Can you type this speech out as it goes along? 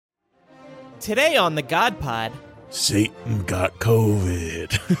Today on the God Pod. Satan got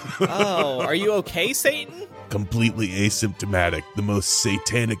COVID. Oh, are you okay, Satan? Completely asymptomatic. The most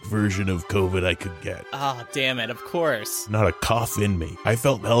satanic version of COVID I could get. Oh, damn it, of course. Not a cough in me. I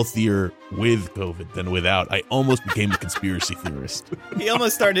felt healthier with COVID than without. I almost became a conspiracy theorist. He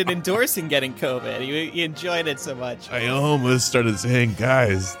almost started endorsing getting COVID. He enjoyed it so much. I almost started saying,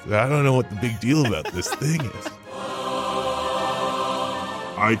 guys, I don't know what the big deal about this thing is.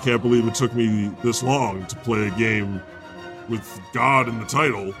 I can't believe it took me this long to play a game with God in the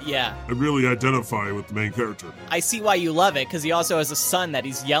title. Yeah. I really identify with the main character. I see why you love it, because he also has a son that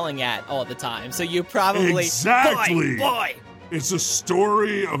he's yelling at all the time. So you probably... Exactly! Boy! It's a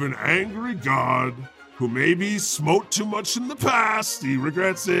story of an angry God who maybe smote too much in the past. He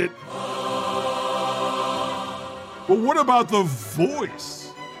regrets it. But what about the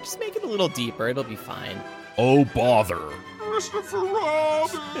voice? Just make it a little deeper. It'll be fine. Oh, bother. Christopher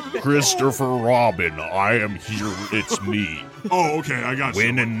Robin! Christopher Robin, I am here, it's me. Oh, okay, I got you.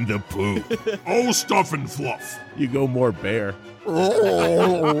 Winnie the Pooh. Oh, stuff and fluff. You go more bear.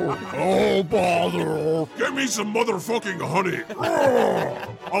 Oh, bother. Give me some motherfucking honey.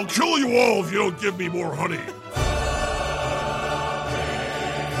 I'll kill you all if you don't give me more honey.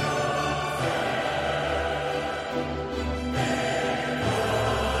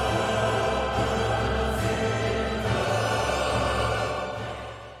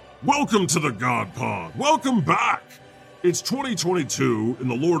 Welcome to the God Pod. Welcome back. It's 2022 in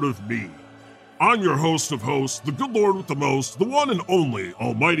the Lord of Me. I'm your host of hosts, the good Lord with the most, the one and only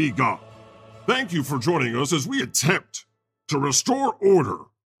Almighty God. Thank you for joining us as we attempt to restore order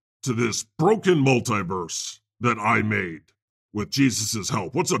to this broken multiverse that I made with Jesus'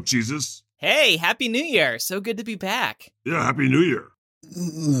 help. What's up, Jesus? Hey, Happy New Year. So good to be back. Yeah, Happy New Year.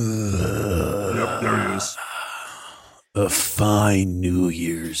 Yep, there he is. A fine New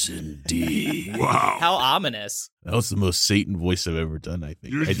Year's indeed. Wow. How ominous. That was the most Satan voice I've ever done, I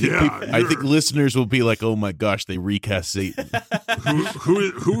think. You're- I think listeners will be like, oh my gosh, they recast Satan.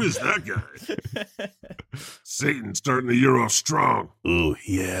 Who is that guy? Satan starting the year off strong. Oh,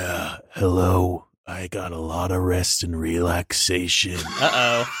 yeah. Hello. I got a lot of rest and relaxation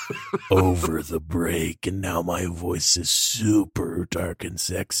Uh-oh. over the break, and now my voice is super dark and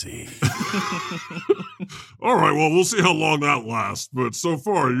sexy. All right, well, we'll see how long that lasts. But so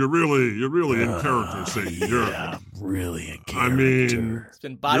far, you're really in character, Satan. Yeah, I'm really in character. I mean, It's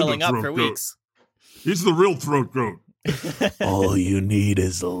been bottling up throat for goat. weeks. He's the real throat goat. All you need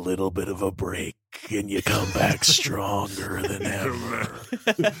is a little bit of a break, and you come back stronger than ever.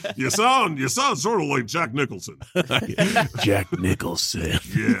 You sound sort of like Jack Nicholson. Jack Nicholson.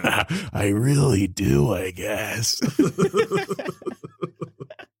 Yeah. I really do, I guess.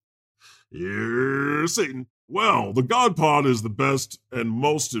 You're Satan. Well, the God Pod is the best and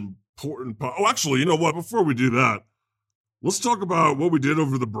most important pod. Oh, actually, you know what? Before we do that, let's talk about what we did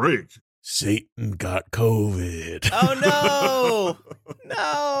over the break. Satan got COVID. Oh, no.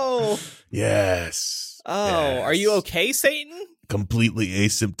 No. Yes. Oh, Yes. Are you okay, Satan? Completely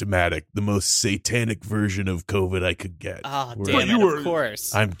asymptomatic. The most satanic version of COVID I could get. Oh, Where damn you it, were- of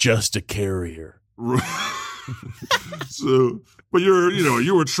course. I'm just a carrier. So, but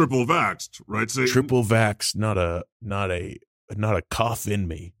you were triple vaxxed, right, Satan? Triple vax, not a cough in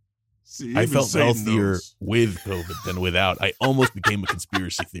me. See, I even felt Satan healthier knows. with COVID than without. I almost became a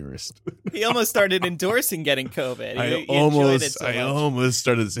conspiracy theorist. He almost started endorsing getting COVID. I He enjoyed it so much. almost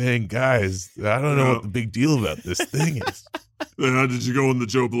started saying, guys, I don't know Yeah. what the big deal about this thing is. Did you go on the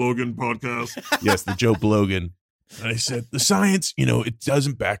Joe Blogan podcast? Yes, the Joe Blogan. And I said, the science, it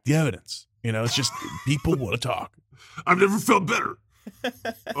doesn't back the evidence. It's just people want to talk. I've never felt better.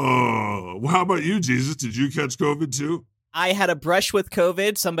 Well, how about you, Jesus? Did you catch COVID too? I had a brush with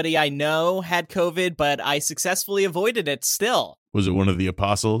COVID. Somebody I know had COVID, but I successfully avoided it still. Was it one of the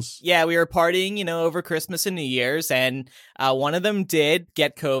apostles? Yeah, we were partying, over Christmas and New Year's, and one of them did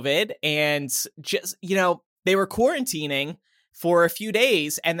get COVID, and just, they were quarantining for a few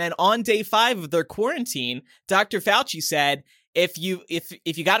days, and then on day 5 of their quarantine, Dr. Fauci said, if you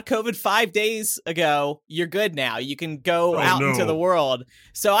got COVID 5 days ago, you're good now. You can go out into the world.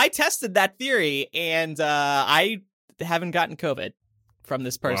 So I tested that theory, and I haven't gotten COVID from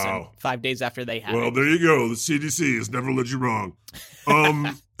this person. Wow. 5 days after they had Well, it. there you go. The CDC has never led you wrong.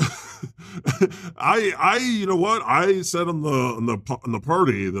 You know what? I said on the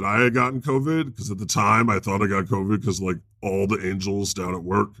party that I had gotten COVID because at the time I thought I got COVID because like all the angels down at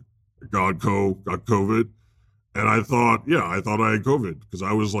work got COVID, and I thought I had COVID because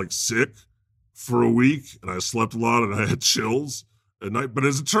I was like sick for a week and I slept a lot and I had chills at night. But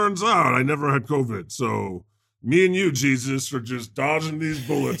as it turns out, I never had COVID. So Me and you, Jesus, are just dodging these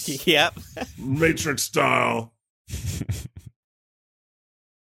bullets. Yep. Matrix style.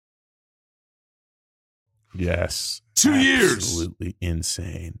 Yes. 2 years. Absolutely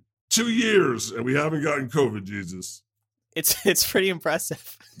insane. 2 years, and we haven't gotten COVID, Jesus. It's pretty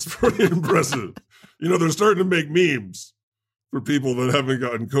impressive. It's pretty impressive. You know, they're starting to make memes for people that haven't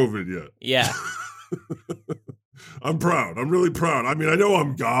gotten COVID yet. Yeah. I'm proud. I'm really proud. I mean, I know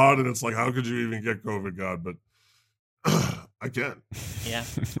I'm God, and it's like, how could you even get COVID, God? But I can. Yeah.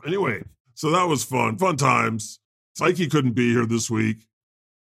 Anyway, so that was fun. Fun times. Psyche couldn't be here this week.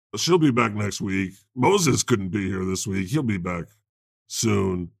 She'll be back next week. Moses couldn't be here this week. He'll be back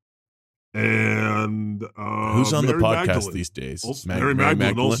soon. And who's on Mary the podcast Magdalene. these days? Also, Mary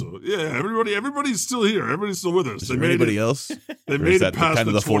Magdalene also. Yeah, everybody's still here. Everybody's still with us. Is there anybody else? They Or made is that it past kind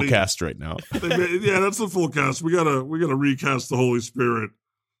of the 20, full cast right now? yeah, that's the full cast. We gotta recast the Holy Spirit.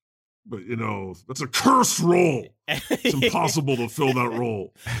 But you know, that's a cursed role. It's impossible to fill that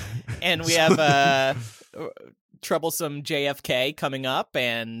role. And we have troublesome JFK coming up,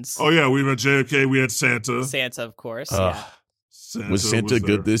 and Oh yeah, we had JFK. We had Santa. Santa, of course. Yeah. Was Santa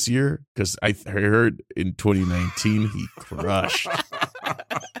good this year? Because I heard in 2019 he crushed.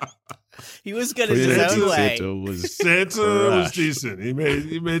 He was good in his own way. Santa was decent. He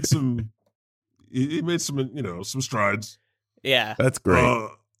made some some strides. Yeah. That's great.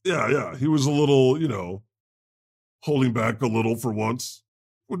 Yeah. He was a little, holding back a little for once.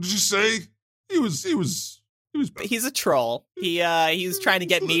 What did you say? He was He's a troll. He was trying to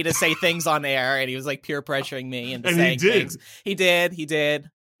get me to say things on air, and he was like peer pressuring me into saying things. He did.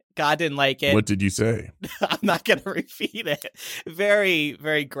 God didn't like it. What did you say? I'm not going to repeat it. Very,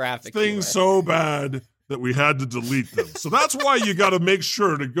 very graphic. Things humor. so bad that we had to delete them. So that's why you got to make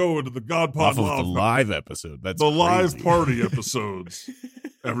sure to go into the God Pod Off of the live episode. That's the crazy. live party episodes,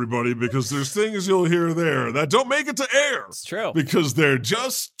 everybody, because there's things you'll hear there that don't make it to air. It's true. Because they're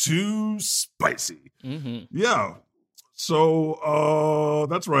just too spicy. Mm-hmm. Yeah. So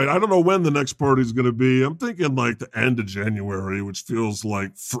that's right. I don't know when the next party is going to be. I'm thinking like the end of January, which feels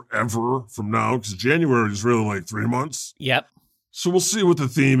like forever from now, because January is really like 3 months. Yep. So we'll see what the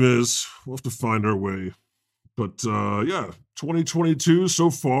theme is. We'll have to find our way. But yeah, 2022 so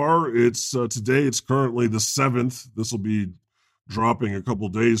far. It's today. It's currently the 7th. This will be dropping a couple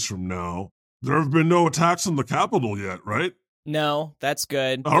days from now. There have been no attacks on the Capitol yet, right? No, that's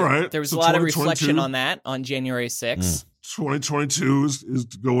good. All right. There was So a lot of reflection on that on January 6th. 2022 is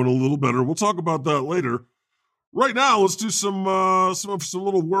going a little better. We'll talk about that later. Right now, let's do some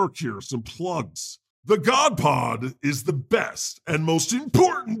little work here, some plugs. The God Pod is the best and most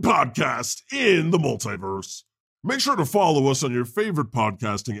important podcast in the multiverse. Make sure to follow us on your favorite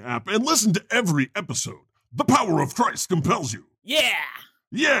podcasting app and listen to every episode. The power of Christ compels you. Yeah.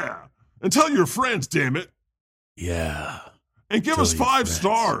 Yeah. And tell your friends, damn it. Yeah. And give Tell us your 5 friends.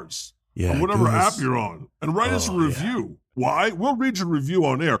 stars Yeah. on whatever give us- app you're on. And write us a Oh, review. Why? We'll read your review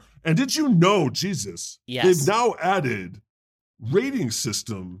on air. And did you know, Jesus, Yes. they've now added rating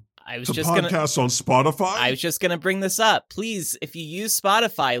system I was to just podcasts on Spotify? I was just going to bring this up. Please, if you use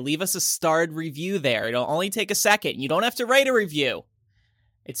Spotify, leave us a starred review there. It'll only take a second. You don't have to wrate a review.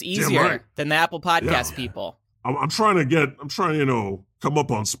 It's easier right. than the Apple Podcast Yeah. people. I'm trying, come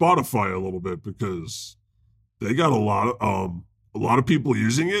up on Spotify a little bit because they got a lot of people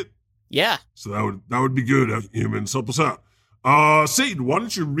using it. Yeah. So that would be good. Humans, help us out. Satan, why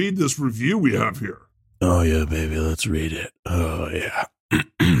don't you read this review we have here? Oh, yeah, baby. Let's read it. Oh, yeah.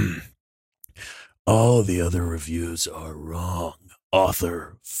 All the other reviews are wrong.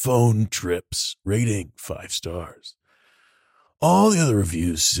 Author, phone trips, rating 5 stars. All the other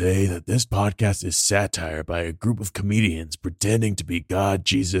reviews say that this podcast is satire by a group of comedians pretending to be God,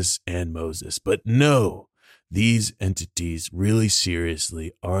 Jesus, and Moses. But no, these entities really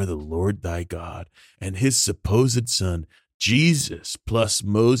seriously are the Lord thy God and his supposed son, Jesus, plus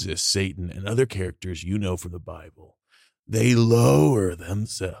Moses, Satan, and other characters you know from the Bible. They lower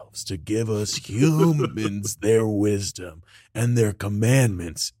themselves to give us humans their wisdom and their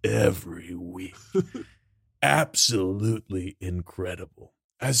commandments every week. Absolutely incredible.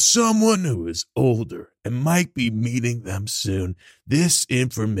 As someone who is older and might be meeting them soon, this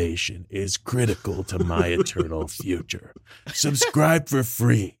information is critical to my eternal future. Subscribe for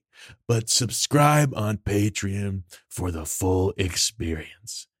free, but subscribe on Patreon for the full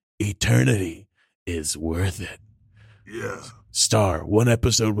experience. Eternity is worth it. Yeah. Star, one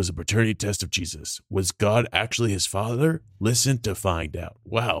episode was a paternity test of Jesus. Was God actually his father? Listen to find out.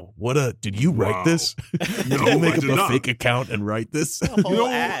 Wow. Did you write Wow. this? No, Did you make I up did a not. fake account and write this? The whole You know,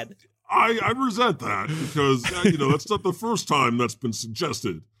 ad. I resent that because, that's not the first time that's been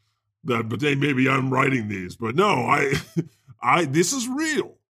suggested. but maybe I'm writing these, but no, this is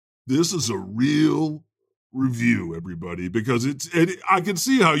real. This is a real review, everybody, because I can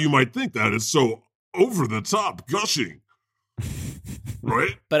see how you might think that it's so over the top, gushing,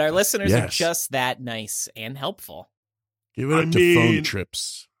 right? But our listeners are just that nice and helpful. Give it up to Phone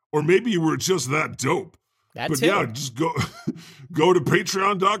Trips. Or maybe you were just that dope. But too. Yeah, just go to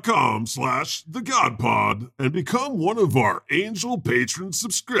patreon.com/thegodpod and become one of our angel patron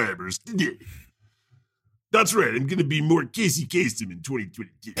subscribers today. That's right. I'm going to be more Casey Kasem in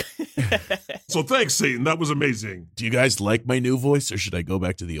 2022. So thanks, Satan. That was amazing. Do you guys like my new voice, or should I go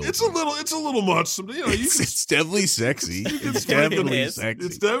back to the old? It's a little much. It's definitely sexy. It's definitely sexy.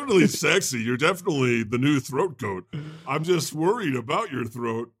 It's definitely sexy. You're definitely the new throat coat. I'm just worried about your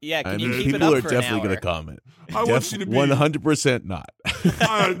throat. Yeah, can you keep it up people are for definitely going to comment. I want you to be 100% not.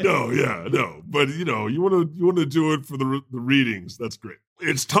 No. But you want to do it for the readings. That's great.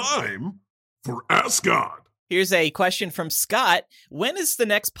 It's time for Ask God. Here's a question from Scott. When is the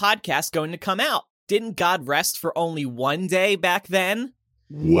next podcast going to come out? Didn't God rest for only one day back then?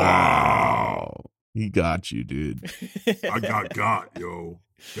 Wow. He got you, dude. I got God, yo.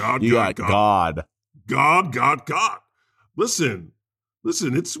 God. Listen, we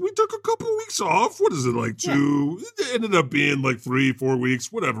took a couple of weeks off. What is it, like two? Yeah. It ended up being like 3-4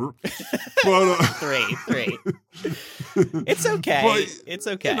 weeks, whatever. But three. It's okay. But, it's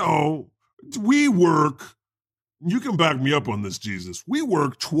okay. We work. You can back me up on this, Jesus. We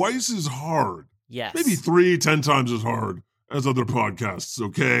work twice as hard. Yes. Maybe 10 times as hard as other podcasts,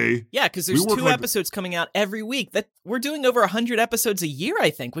 okay? Yeah, because there's 2 episodes coming out every week. That we're doing over 100 episodes a year, I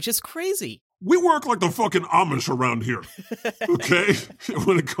think, which is crazy. We work like the fucking Amish around here, okay?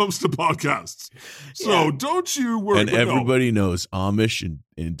 When it comes to podcasts. So don't you worry. And everybody knows Amish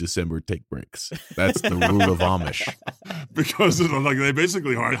in December take breaks. That's the rule of Amish. Because they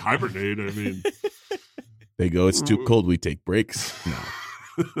basically hibernate. I mean... They go, it's too cold, we take breaks. No.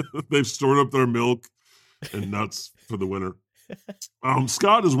 They've stored up their milk and nuts for the winter.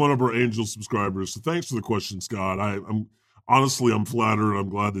 Scott is one of our angel subscribers, so thanks for the question, Scott. I'm flattered. I'm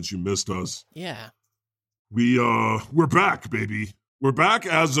glad that you missed us. Yeah. We're back, baby. We're back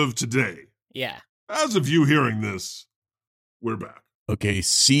as of today. Yeah. As of you hearing this, we're back. Okay,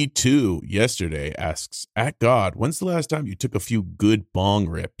 C2 yesterday asks, at God, when's the last time you took a few good bong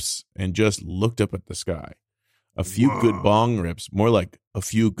rips and just looked up at the sky? A few good bong rips, more like a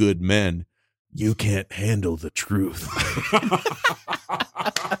few good men. You can't handle the truth.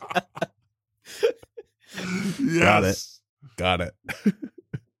 Yes. Got it.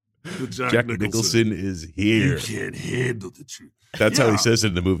 Jack Nicholson is here. You can't handle the truth. That's how he says it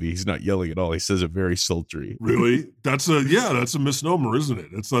in the movie. He's not yelling at all. He says it very sultry. Really? That's a misnomer, isn't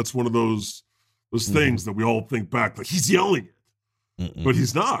it? That's one of those things that we all think back like he's yelling it. But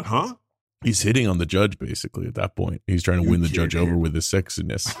he's not, huh? He's hitting on the judge, basically, at that point. He's trying to win the judge over with his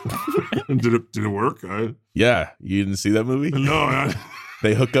sexiness. Did it work? Yeah. You didn't see that movie? No.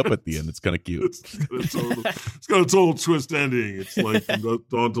 They hook up at the end. It's kind of cute. It's got a total twist ending. It's like from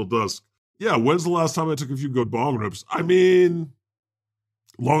dawn till dusk. Yeah, when's the last time I took a few good bong rips? I mean,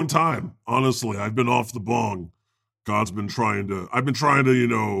 long time. Honestly, I've been off the bong. I've been trying to,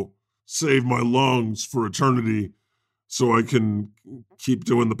 save my lungs for eternity so I can keep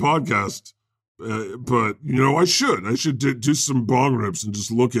doing the podcast. But, I should do some bong rips and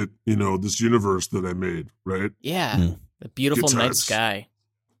just look at, this universe that I made, right? Yeah. The beautiful night sky.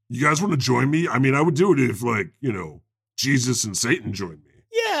 You guys want to join me? I mean, I would do it if, Jesus and Satan joined me.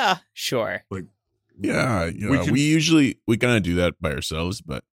 Yeah, sure. We kind of do that by ourselves,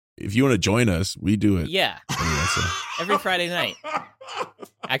 but if you want to join us, we do it. Yeah. Every Friday night.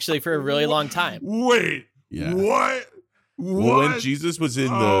 Actually, for a really long time. Wait. Yeah. What? Well, when Jesus was in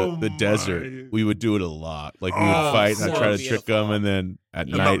the desert, we would do it a lot. Like, we would fight, and I'd try to trick him, and then at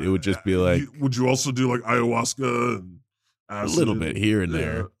night, it would just be like... Would you also do, ayahuasca and acid? A little bit here and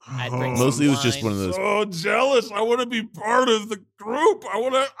there. Mostly it was just one of those... So jealous. I want to be part of the group. I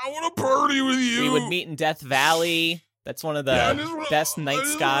want to party with you. We would meet in Death Valley. That's one of the best night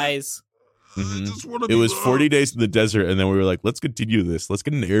skies. It was 40 days in the desert, and then we were like, let's continue this. Let's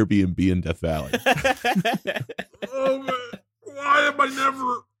get an Airbnb in Death Valley. Oh, man. Why am I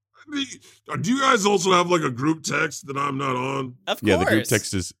never... Do you guys also have, a group text that I'm not on? Of course. Yeah, the group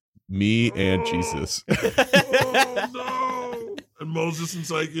text is me and Jesus. Oh, no. And Moses and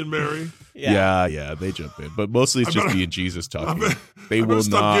Psyche and Mary? Yeah, they jump in. But mostly it's just me and Jesus talking. They will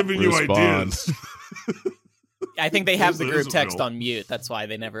stop not giving respond. You ideas. I think they have the That group isn't text real. on mute. That's why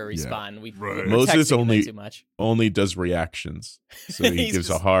they never respond. We Right. we're Moses texting way only- too much. Only does reactions. So he He's gives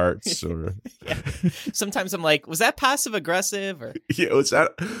a just- hearts or Yeah. Sometimes I'm like, was that passive aggressive or? yeah, was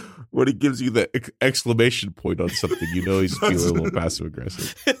that when he gives you the exclamation point on something? You know he's feeling a little passive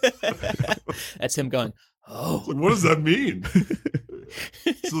aggressive. That's him going, oh. Like, what does that mean?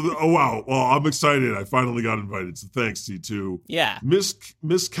 Oh wow! Well, I'm excited. I finally got invited. So thanks, T2. Yeah.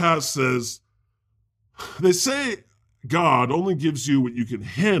 Miss Cass says, they say God only gives you what you can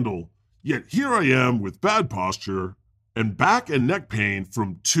handle. Yet here I am with bad posture and back and neck pain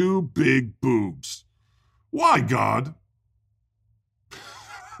from 2 big boobs. Why, God?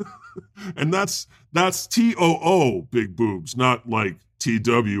 And that's TOO, big boobs, not like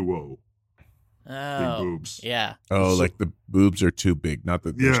TWO, big Oh. boobs. Yeah. Oh, So- like the boobs are too big, not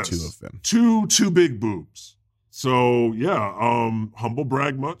that there's Yes. 2 of them. Two big boobs. So yeah, humble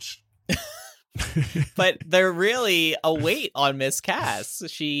brag much? But they're really a weight on Miss Cass.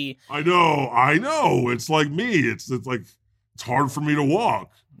 She I know. It's like me. It's like it's hard for me to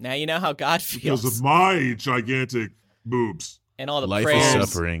walk now you know how God because feels of my gigantic boobs. and all the Life prayers is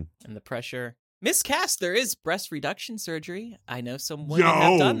suffering. and the pressure. Miss Cass, there is breast reduction surgery. I know some women Yo.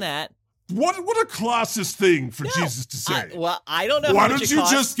 have done that. What a classist thing for No, Jesus to say. I don't know. Why how don't much it you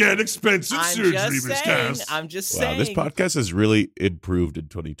costs. just get expensive I'm surgery, just Miss saying. Cass? I'm just Wow, saying. this podcast has really improved in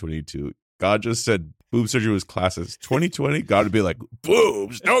 2022. God just said boob surgery was classist. 2020, God would be like,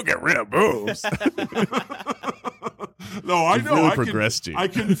 boobs, don't get rid of boobs. No, I You've know. really I progressed can, you. I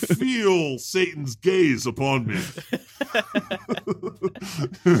can feel Satan's gaze upon me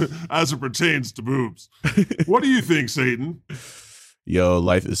as it pertains to boobs. What do you think, Satan? Yo,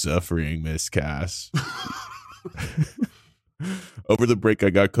 life is suffering, Miss Cass. Over the break,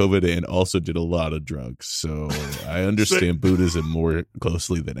 I got COVID and also did a lot of drugs. So I understand Buddhism more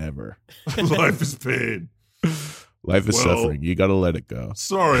closely than ever. Life is pain. Life is Well- suffering. You got to let it go.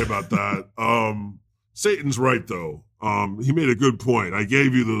 Sorry about that. Satan's right though. He made a good point. I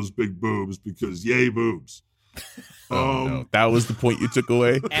gave you those big boobs because yay boobs. Oh, no. That was the point you took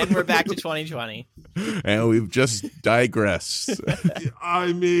away? And we're back to 2020. And we've just digressed.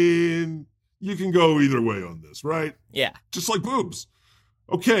 I mean, you can go either way on this, right? Yeah. Just like boobs.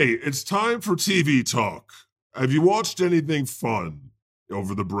 Okay, it's time for TV talk. Have you watched anything fun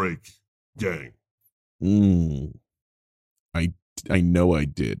over the break, gang? I know I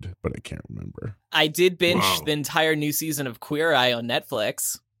did, but I can't remember. I did binge Wow. the entire new season of Queer Eye on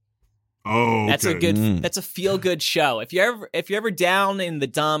Netflix. Oh, okay. That's a good. Mm. That's a feel good show. If you're ever down in the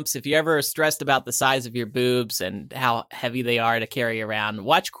dumps, if you're ever stressed about the size of your boobs and how heavy they are to carry around,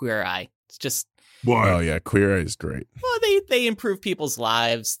 watch Queer Eye. It's just Why? Oh, yeah. Queer Eye is great. well, they improve people's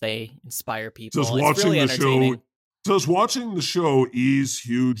lives. They inspire people. Does It's watching really the show entertaining. does watching the show ease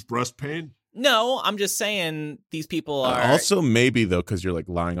huge breast pain? No, I'm just saying these people are Also, maybe, though, because you're like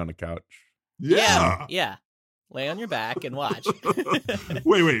lying on a couch. yeah. Lay on your back and watch.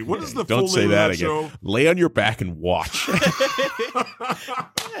 Wait. What is the Don't full say name that of that again. show? Lay on your back and watch.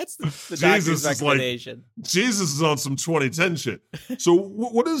 That's the Jesus doctor's is like- recommendation. Jesus is on some 2010 shit. So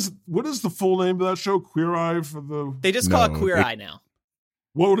what is the full name of that show? Queer Eye for the They just call it No, Queer it- Eye now.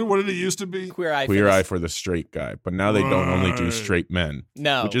 what did it used to be? Queer Eye. Queer for Eye the- for the straight guy. But now they don't only do Right. straight men,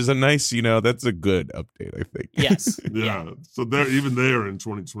 No. which is a nice, that's a good update, I think. Yes. Yeah. So they're even there in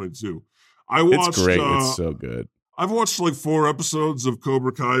 2022. I watched. It's great. It's so good. I've watched like 4 episodes of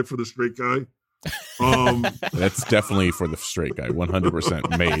Cobra Kai for the straight guy. That's definitely for the straight guy.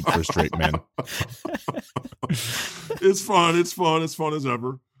 100% made for straight men. It's fun. It's fun as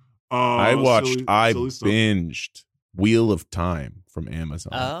ever. I watched, I silly stuff. binged Wheel of Time from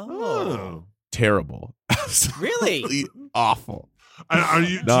Amazon. Oh. Oh. Terrible. Really? Absolutely awful. Are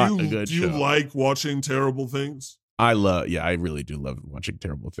you, Not do a you, good do you show. like watching terrible things? I really do love watching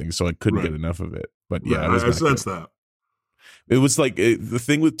terrible things, so I couldn't Right. get enough of it. But yeah, Right, it was I not sense good. that. It was like the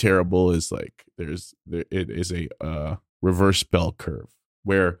thing with terrible is like it is a reverse bell curve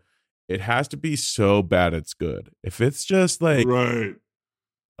where it has to be so bad it's good. If it's just like Right.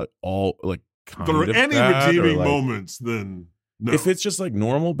 all like kind If there of are any bad, or, redeeming like, moments, then no. if it's just like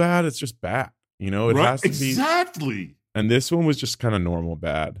normal bad, it's just bad. It right? has to be. Exactly. And this one was just kind of normal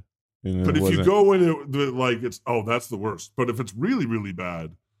bad. But if you go in it like it's that's the worst. But if it's really, really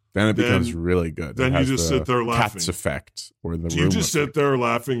bad, then it becomes then- really good. then It you has just the sit there laughing. Cat's effect or the do you room just effect. sit there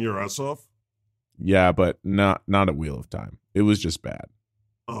laughing your ass off? Yeah, but not at Wheel of Time. It was just bad.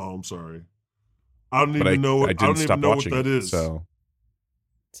 Oh, I'm sorry. I don't But even know. I I don't didn't stop even know what watching that it. is. So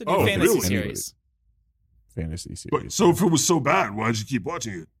It's a new Oh, fantasy really? series. fantasy series. But so if it was so bad, why'd you keep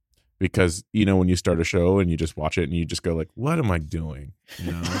watching it? because when you start a show and you just watch it and you just go like, what am I doing?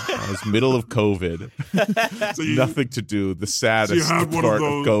 I was middle of COVID, So nothing to do. The saddest part of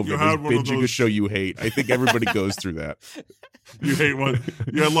COVID is binging a show you hate. I think everybody goes through that. You hate one.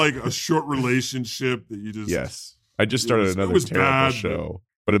 You had like a short relationship that you just. Yes, I just started another terrible show,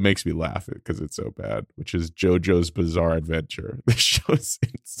 but it makes me laugh because it's so bad. Which is JoJo's Bizarre Adventure. This show is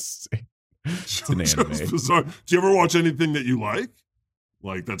insane. It's an anime. Bizarre. Do you ever watch anything that you like?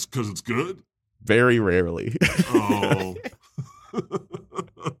 Like that's because it's good? Very rarely. Oh.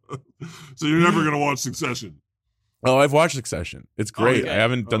 So you're never going to watch Succession? Oh, I've watched Succession. It's great. Okay. I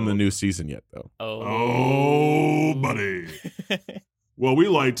haven't done the new season yet, though. Oh, buddy. Well, we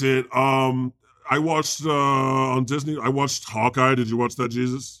liked it. I watched on Disney. I watched Hawkeye. Did you watch that,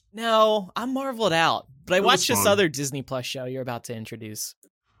 Jesus? No, I'm marveled out. But I watched this fun. other Disney Plus show you're about to introduce.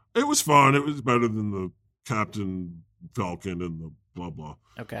 It was fun. It was better than the Captain Falcon and the blah blah.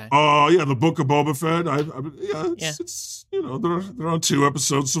 Okay. Yeah, the Book of Boba Fett. It's they're on 2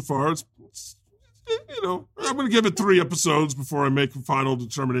 episodes so far. It's I'm going to give it 3 episodes before I make a final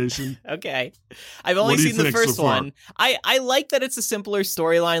determination. Okay. I've only seen the first one. I like that it's a simpler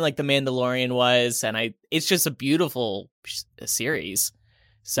storyline like The Mandalorian was, and it's just a beautiful series.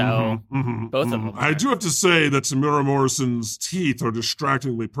 So both of them. I do have to say that Tamara Morrison's teeth are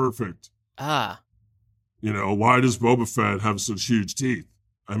distractingly perfect. Ah. Why does Boba Fett have such huge teeth?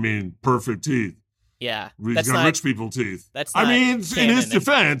 I mean, perfect teeth. Yeah. He's got rich people teeth. That's not in his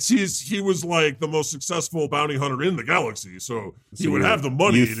defense, he was like the most successful bounty hunter in the galaxy, so he would have the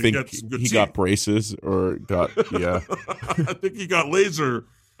money to get some good teeth. He got braces or got, yeah. I think he got laser.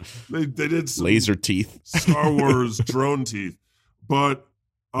 They did some laser teeth. Star Wars drone teeth. But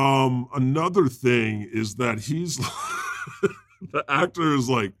another thing is that he's the actor is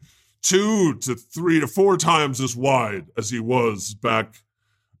like 2 to 3 to 4 times as wide as he was back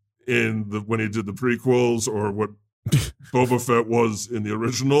in when he did the prequels or what Boba Fett was in the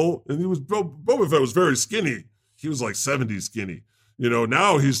original. And Boba Fett was very skinny. He was like 70 skinny.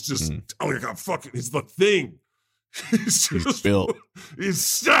 Now he's just he's the thing. He's built. He's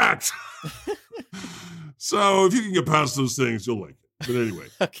stacked. So if you can get past those things, you'll like it. But anyway.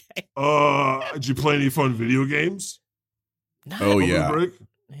 Okay. Did you play any fun video games? No. Oh yeah. Break?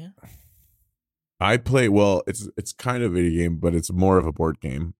 Yeah. I play it's kind of a video game, but it's more of a board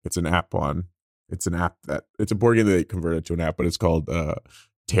game. It's a board game that they converted to an app, but it's called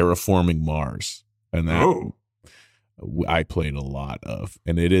Terraforming Mars. And that I played a lot of,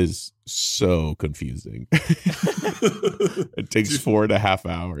 and it is so confusing. It takes 4.5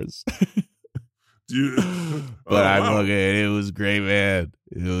 hours. It was great, man.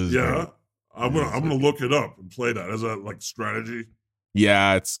 It was great. I'm gonna look it up and play that as a like strategy.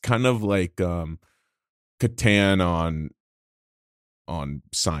 Yeah, it's kind of like Catan on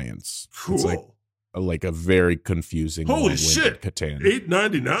science. Cool. It's like a very confusing. Holy shit! Catan.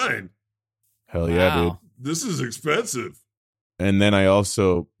 $8.99. Hell yeah, dude! This is expensive. And then I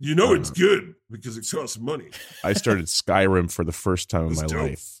also, it's good because it costs money. I started Skyrim for the first time in my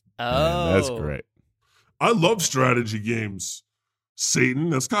life. Oh, and that's great. I love strategy games,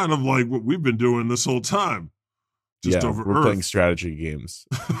 Satan. That's kind of like what we've been doing this whole time. Just over we're Earth. playing strategy games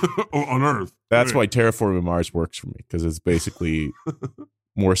on Earth. That's why Terraforming Mars works for me, because it's basically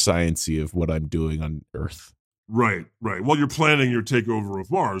more sciencey of what I'm doing on Earth. Right. Well, you're planning your takeover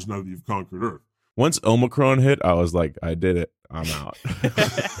of Mars now that you've conquered Earth. Once Omicron hit, I was like, I did it. I'm out.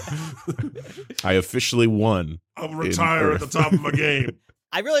 I officially won. I'll retire at the top of my game.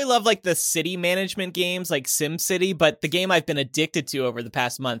 I really love like the city management games like SimCity, but the game I've been addicted to over the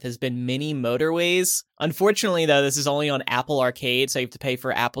past month has been Mini Motorways. Unfortunately, though, this is only on Apple Arcade, so you have to pay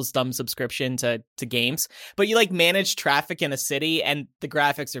for Apple's dumb subscription to games. But you like manage traffic in a city, and the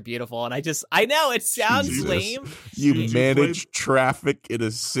graphics are beautiful. And I know it sounds lame. You manage traffic in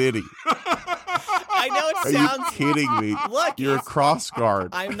a city. I know it sounds. Are you kidding me? Look, you're a cross guard.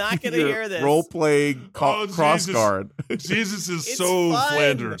 I'm not going to hear this. Role playing cross guard. Jesus is so fun.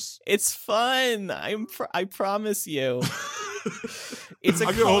 Flanders. It's fun. I promise you. It's a.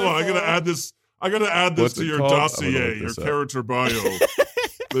 Hold on. I gotta add this. I gotta add this to your dossier, your character bio.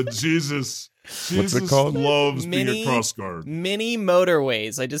 The Jesus. What's it called? Loves being a cross guard. Mini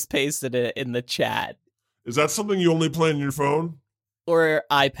Motorways. I just pasted it in the chat. Is that something you only play on your phone? Or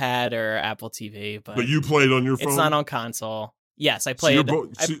iPad or Apple TV, but you played on your phone? It's not on console. Yes, I played.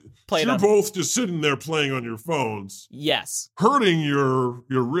 You're both just sitting there playing on your phones. Yes, hurting your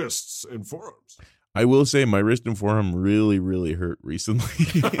wrists and forearms. I will say my wrist and forearm really, really hurt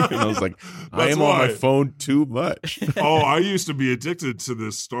recently. And I was like, I am on my phone too much. I used to be addicted to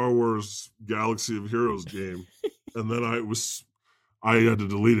this Star Wars Galaxy of Heroes game, and then I had to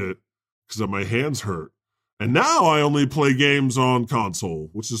delete it. because my hands hurt. And now I only play games on console,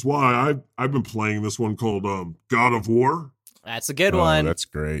 which is why I've been playing this one called God of War. That's a good one. That's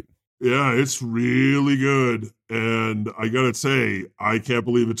great. Yeah, it's really good. And I gotta say, I can't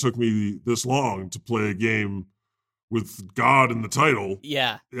believe it took me this long to play a game with God in the title.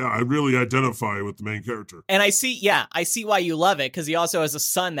 Yeah. Yeah, I really identify with the main character. And I see why you love it, because he also has a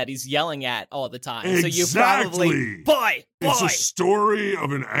son that he's yelling at all the time. Exactly. So you probably, boy. It's a story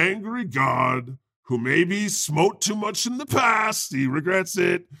of an angry God who maybe smote too much in the past. He regrets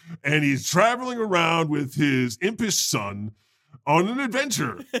it. And he's traveling around with his impish son on an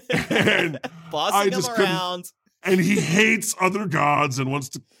adventure. And bossing him around. And he hates other gods and wants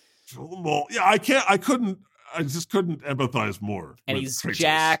to kill them all. Yeah, I just couldn't empathize more. And he's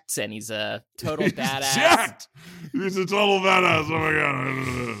jacked, and he's a total badass. Jacked! He's a total badass. Oh my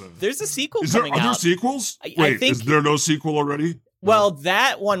god. There's a sequel coming out. Are there sequels? I think, is there no sequel already? Well,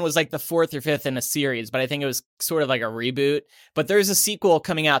 that one was like the 4th or 5th in a series, but I think it was sort of like a reboot. But there's a sequel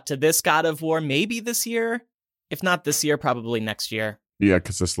coming out to this God of War, maybe this year. If not this year, probably next year. Yeah,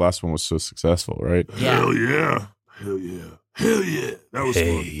 because this last one was so successful, right? Yeah. Hell yeah. Hell yeah. Hell yeah. That was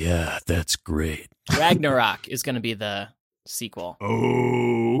fun. Yeah, that's great. Ragnarok is going to be the sequel.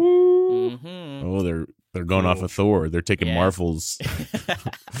 Oh. Mm-hmm. Oh, they're going off of Thor. They're taking Marvel's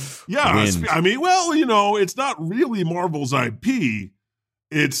yeah, wins. I mean, well, it's not really Marvel's IP.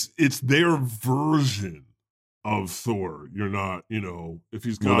 It's their version of Thor. You're not, if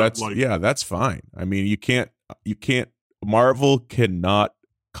he's got that's fine. I mean, you can't Marvel cannot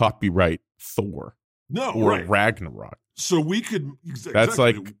copyright Thor or Ragnarok. So we could that's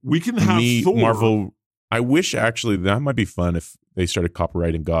like we can have Thor. Marvel. I wish actually that might be fun if they started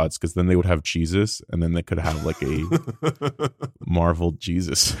copyrighting gods, because then they would have Jesus, and then they could have like a Marvel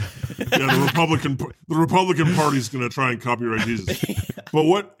Jesus. Yeah, the Republican Party's going to try and copyright Jesus. But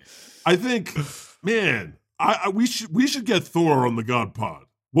what I think, man, we should get Thor on the God Pod.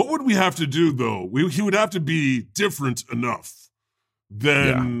 What would we have to do though? He would have to be different enough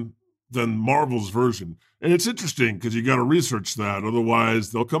than Marvel's version. And it's interesting because you got to research that,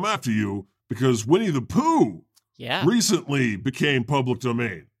 otherwise they'll come after you, because Winnie the Pooh recently became public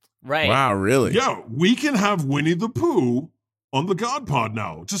domain. Right. Wow, really? Yeah, we can have Winnie the Pooh on the God Pod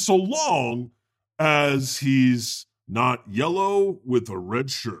now, just so long as he's not yellow with a red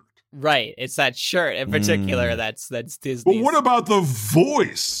shirt. Right. It's that shirt in particular that's Disney. But what about the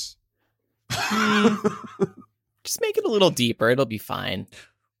voice? Just make it a little deeper. It'll be fine.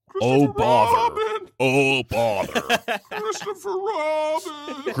 Oh, bother. Oh, bother.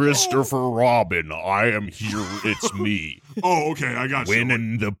 Christopher Robin, I am here. It's me. Oh, okay. I got you.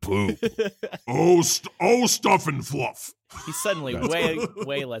 Winnie the Pooh. Stuff and fluff. He's suddenly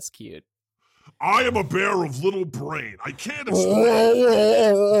way less cute. I am a bear of little brain. I can't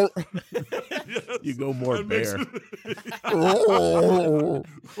explain. You go more bear. Oh,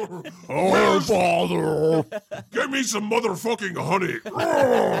 bother. Give me some motherfucking honey.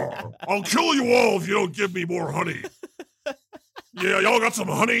 I'll kill you all if you don't give me more honey. Yeah, y'all got some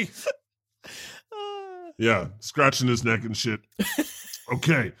honey? Yeah, scratching his neck and shit.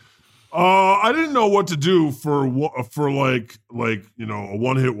 Okay. I didn't know what to do for like a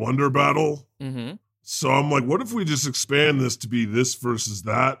one-hit wonder battle. Mm-hmm. So I'm like, what if we just expand this to be this versus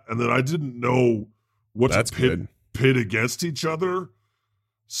that? And then I didn't know what to pit against each other.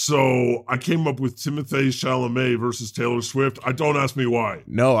 So I came up with Timothée Chalamet versus Taylor Swift. Don't ask me why.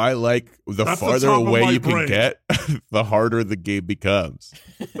 No, I like that's farther away you can get, the harder the game becomes.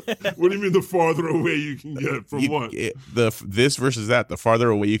 What do you mean the farther away you can get from what? This versus that, the farther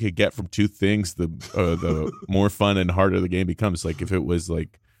away you could get from two things, the more fun and harder the game becomes. Like if it was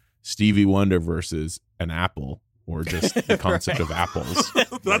like Stevie Wonder versus an apple, or just the concept of apples.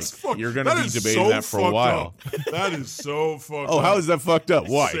 That's like, you're going to be debating that for a while. That is so fucked up. Oh, how is that fucked up?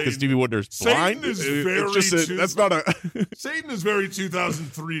 Why? Because Stevie Wonder's blind? Satan is very that's not a... Satan is very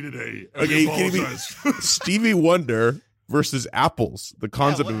 2003 today. Okay, Stevie Wonder versus apples. The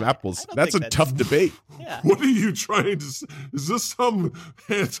concept of apples. That's a tough debate. Yeah. What are you trying to... Is this some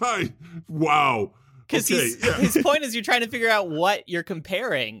Wow. Because his point is you're trying to figure out what you're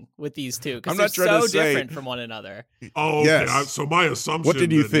comparing with these two, because they're so different from one another. Oh, okay. Yes. So my assumption... What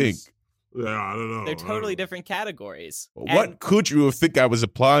did you think? I don't know. They're totally different categories. What could you think I was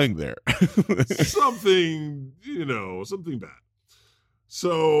applying there? Something, something bad.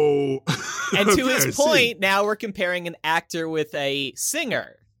 So... And to his point, now we're comparing an actor with a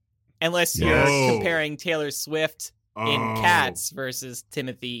singer. Unless you're comparing Taylor Swift in Cats versus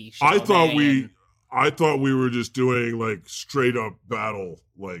Timothée Chalamet. I thought we were just doing like straight up battle,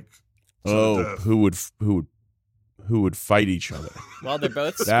 like who would who would fight each other. Well, they're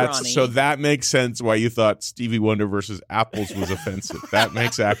both scrawny. So that makes sense why you thought Stevie Wonder versus apples was offensive. That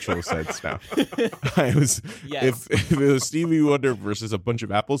makes actual sense now. Yes. If it was Stevie Wonder versus a bunch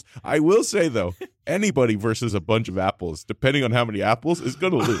of apples, I will say, though, anybody versus a bunch of apples, depending on how many apples, is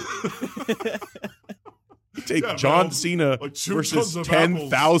going to lose. You take John Cena versus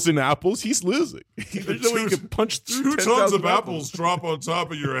 10,000 apples, he's losing. There's no way you can punch through 2 tons of apples drop on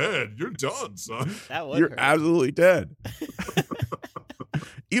top of your head. You're done, son. You're hurt. Absolutely dead.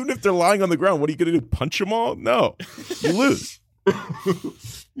 Even if they're lying on the ground, what are you going to do? Punch them all? No. You lose. You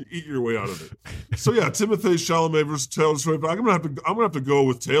eat your way out of it. So yeah, Timothée Chalamet versus Taylor Swift. I'm gonna have to go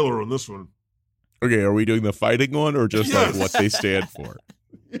with Taylor on this one. Okay, are we doing the fighting one or just like what they stand for?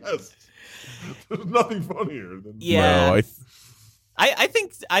 Yes. There's nothing funnier than I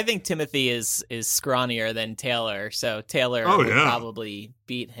think Timothy is scrawnier than Taylor, so Taylor would probably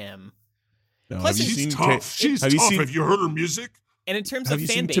beat him. No, Plus, she's tough. She's tough. Have you heard her music? And in terms have of you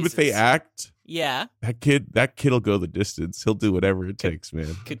fan seen bases, Timothée act? Yeah, that kid'll go the distance. He'll do whatever it takes,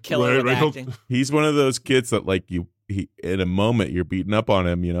 man. Could kill her with acting. He's one of those kids that like he in a moment you're beating up on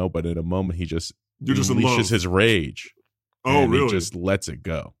him, but in a moment he just unleashes his rage. Oh, really? He just lets it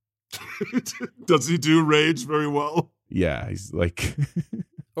go. Does he do rage very well? Yeah, he's like,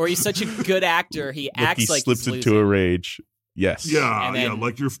 or he's such a good actor, he acts like he slips into a rage. Yes. Yeah, yeah.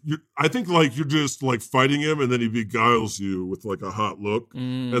 Like you're. I think like you're just like fighting him, and then he beguiles you with like a hot look,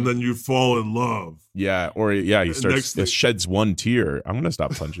 and then you fall in love. Yeah, or he starts sheds one tear. I'm gonna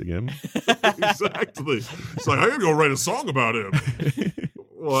stop punching him. Exactly. It's like I gotta go write a song about him.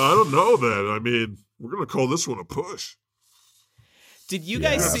 Well, I don't know that. I mean, we're gonna call this one a push. Did you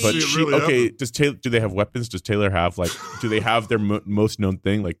guys see? But do they have weapons? Does Taylor have do they have their most known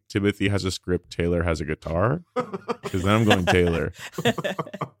thing? Like Timothy has a script, Taylor has a guitar? Because then I'm going Taylor.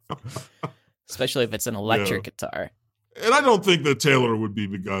 Especially if it's an electric guitar. And I don't think that Taylor would be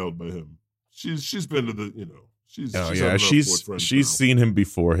beguiled by him. She's been to the, she's seen him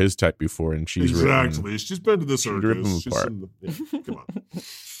before, his type before, and she's she's been to the circus. Rip him apart. Come on.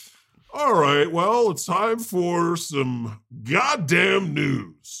 All right, well, it's time for some goddamn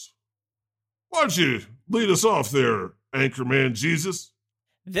news. Why don't you lead us off there, Anchorman Jesus?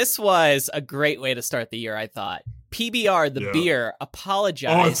 This was a great way to start the year, I thought. PBR, the beer,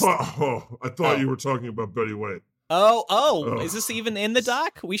 apologized. I thought you were talking about Betty White. Oh, is this even in the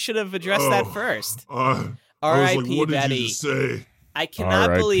doc? We should have addressed that first. R.I.P. What Betty. did you say? I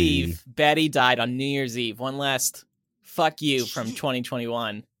cannot believe Betty died on New Year's Eve. One last fuck you from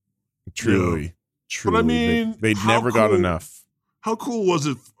 2021. Truly. But I mean, they never got enough. How cool was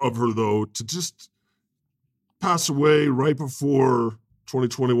it of her, though, to just pass away right before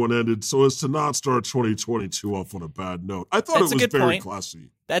 2021 ended so as to not start 2022 off on a bad note? I thought it was very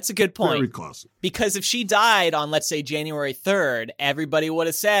classy. That's a good point. Very classy. Because if she died on, let's say, January 3rd, everybody would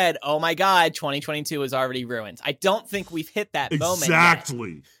have said, oh my God, 2022 is already ruined. I don't think we've hit that moment yet.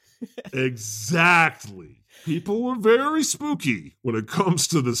 Exactly. People are very spooky when it comes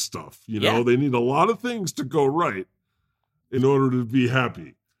to this stuff. They need a lot of things to go right in order to be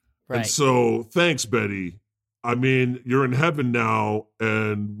happy. Right. And so thanks, Betty. I mean, you're in heaven now,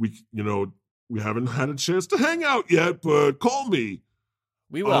 and we haven't had a chance to hang out yet, but call me.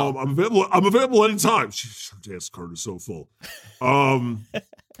 We will. I'm available anytime. Her dance card is so full. I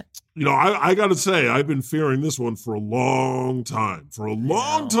got to say, I've been fearing this one for a long time. For a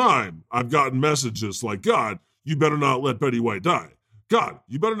long time, I've gotten messages like, God, you better not let Betty White die. God,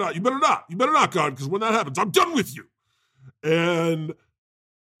 you better not, God, because when that happens, I'm done with you. And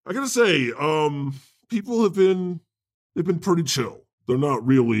I got to say, people they've been pretty chill. They're not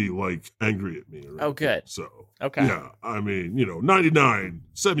really angry at me. Oh, good. So, okay. Yeah, I mean, 99,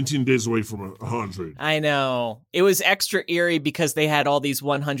 17 days away from 100. I know. It was extra eerie because they had all these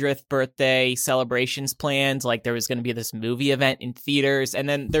 100th birthday celebrations planned. Like there was going to be this movie event in theaters. And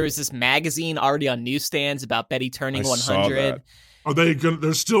then there was this magazine already on newsstands about Betty turning 100. Are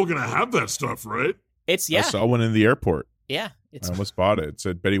they're still going to have that stuff, right? I saw one in the airport. Yeah. I almost bought it. It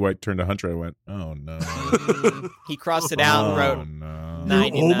said Betty White turned 100. I went, oh, no. He crossed it out and wrote, no.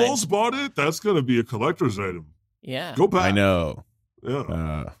 99. You almost bought it? That's going to be a collector's item. Yeah. Go back. I know.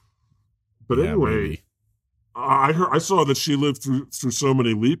 Yeah. But anyway, I saw that she lived through so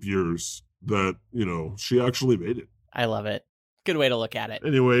many leap years that, she actually made it. I love it. Good way to look at it.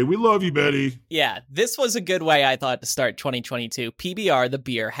 Anyway, we love you, Betty. Yeah, this was a good way, I thought, to start 2022. PBR, the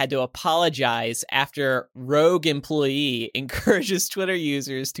beer, had to apologize after rogue employee encourages Twitter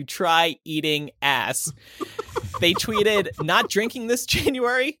users to try eating ass. They tweeted, not drinking this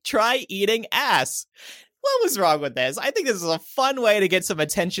January, try eating ass. What was wrong with this? I think this is a fun way to get some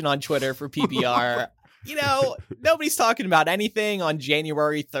attention on Twitter for PBR. nobody's talking about anything on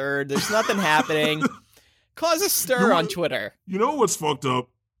January 3rd. There's nothing happening. Cause a stir on Twitter. You know what's fucked up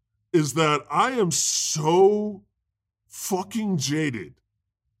is that I am so fucking jaded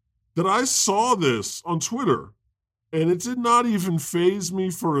that I saw this on Twitter and it did not even faze me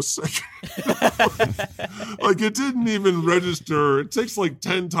for a second. Like, it didn't even register. It takes like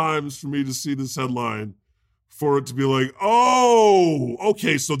 10 times for me to see this headline for it to be like, oh,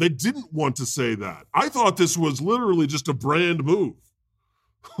 okay, so they didn't want to say that. I thought this was literally just a brand move.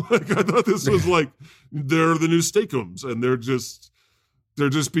 Like, I thought this was like, they're the new Steakums and they're just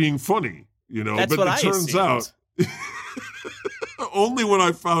being funny, That's but what it I turns assumed. out only when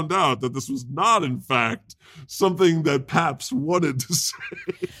I found out that this was not, in fact, something that Paps wanted to say.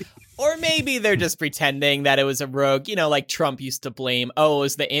 Or maybe they're just pretending that it was a rogue, like Trump used to blame, it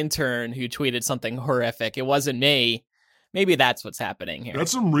was the intern who tweeted something horrific. It wasn't me. Maybe that's what's happening here.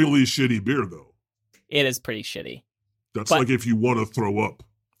 That's some really shitty beer, though. It is pretty shitty. That's like if you want to throw up.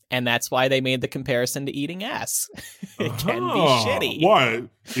 And that's why they made the comparison to eating ass. It can be shitty. Why?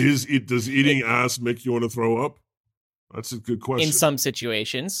 Does eating ass make you want to throw up? That's a good question. In some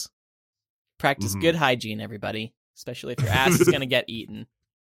situations. Practice good hygiene, everybody. Especially if your ass is going to get eaten.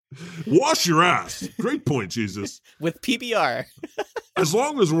 Wash your ass. Great point, Jesus. With PBR. As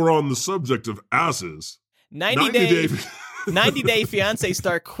long as we're on the subject of asses. 90 Day Fiancé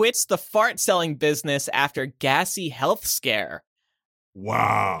star quits the fart selling business after gassy health scare.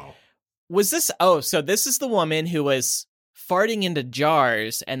 Wow. Was this... so this is the woman who was farting into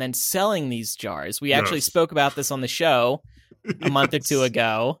jars and then selling these jars. We actually spoke about this on the show a month or two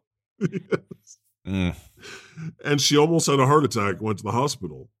ago. Yes. And she almost had a heart attack and went to the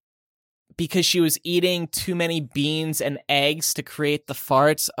hospital. Because she was eating too many beans and eggs to create the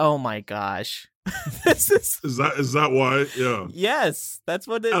farts. Oh my gosh. Is that why? Yeah. Yes, that's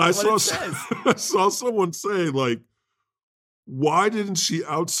what it, it says. I saw someone say, like, why didn't she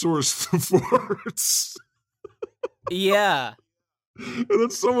outsource the farts? Yeah. And then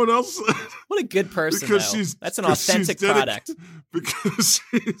someone else said, what a good person, because that's an authentic product. Because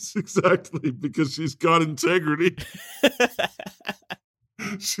she's got integrity.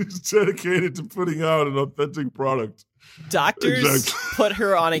 She's dedicated to putting out an authentic product. Doctors put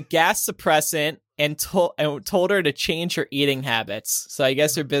her on a gas suppressant and told her to change her eating habits. So I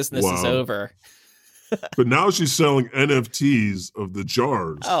guess her business is over. But now she's selling NFTs of the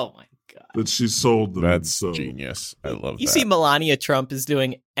jars. Oh my God. That she sold them. That's genius. I love that. You see Melania Trump is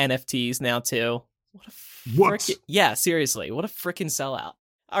doing NFTs now too. What? Yeah, seriously. What a freaking sellout.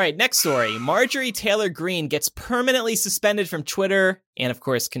 All right, next story. Marjorie Taylor Greene gets permanently suspended from Twitter. And of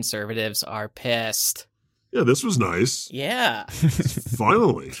course, conservatives are pissed. Yeah, this was nice. Yeah.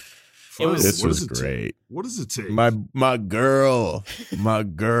 Finally. This was great. What does it take? My girl. My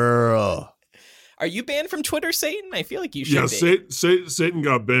girl. Are you banned from Twitter, Satan? I feel like you should be. Yeah, Satan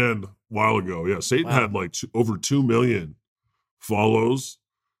got banned a while ago. Yeah, Satan had like over 2 million follows.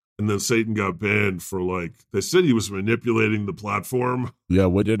 And then Satan got banned for they said he was manipulating the platform. Yeah,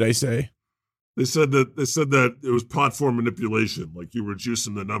 what did I say? They said that it was platform manipulation, like you were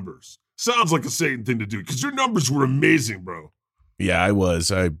juicing the numbers. Sounds like a Satan thing to do because your numbers were amazing, bro. Yeah, I was.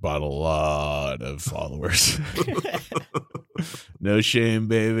 I bought a lot of followers. No shame,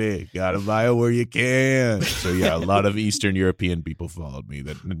 baby. Gotta buy it where you can. So yeah, a lot of Eastern European people followed me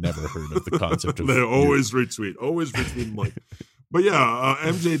that never heard of the concept of. They always retweet Mike. But yeah,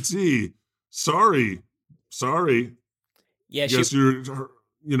 MJT, sorry. Yeah,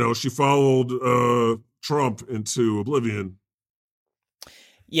 Yes, she followed Trump into oblivion.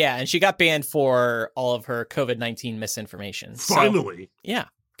 Yeah, and she got banned for all of her COVID-19 misinformation. Finally. So, yeah,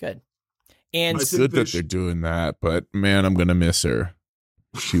 good. And it's good that they're doing that, but man, I'm gonna miss her.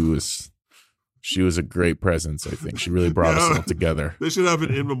 She was a great presence, I think. She really brought us all together. They should have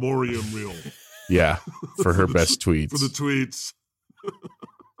an in memoriam reel. Yeah, for her best tweets. For the tweets.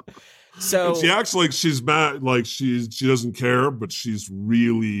 So and she acts like she's mad, like she doesn't care, but she's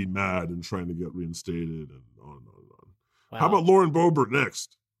really mad and trying to get reinstated and on and on and on. Wow. How about Lauren Boebert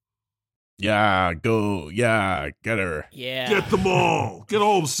next? Yeah, go. Yeah, get her. Yeah. Get them all. Get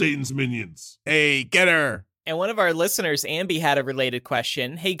all of Satan's minions. Hey, get her. And one of our listeners, Ambi, had a related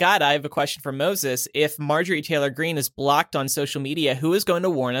question. Hey, God, I have a question for Moses. If Marjorie Taylor Greene is blocked on social media, who is going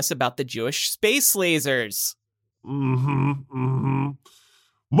to warn us about the Jewish space lasers?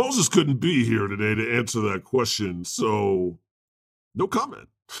 Moses couldn't be here today to answer that question, so no comment.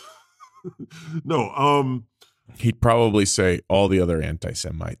 No, He'd probably say all the other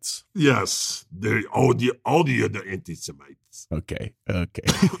anti-Semites. Yes, all the other anti-Semites. Okay.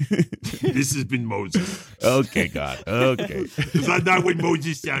 This has been Moses. Okay, God. Okay. Is that not what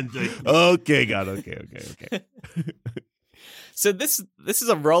Moses sounds like? Okay, God. Okay. So this is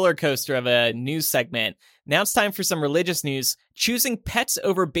a roller coaster of a news segment. Now it's time for some religious news. Choosing pets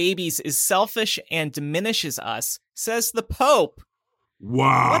over babies is selfish and diminishes us, says the Pope.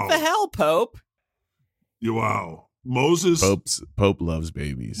 Wow. What the hell, Pope? Wow. Moses. Pope loves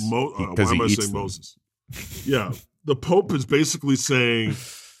babies. Why am I saying them. Moses? Yeah. The Pope is basically saying,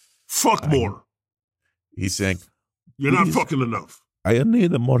 fuck more. He's saying, you're not fucking enough. I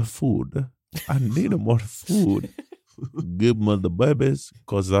need more food. Give me the babies,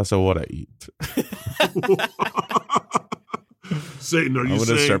 because that's what I eat. Satan, are you saying... I'm going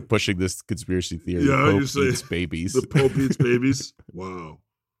to start pushing this conspiracy theory. Yeah, the you're Pope saying eats babies. The Pope eats babies? Wow.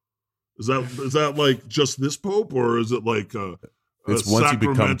 Is that like just this Pope, or is it like it's once you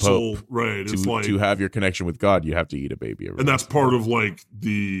become Pope, right? It's like to have your connection with God, you have to eat a baby. And that's part of like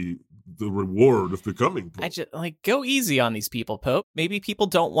the reward of becoming Pope. I just go easy on these people, Pope. Maybe people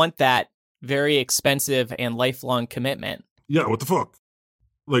don't want that very expensive and lifelong commitment. Yeah, what the fuck?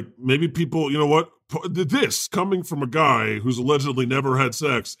 Like, maybe people, you know what? This coming from a guy who's allegedly never had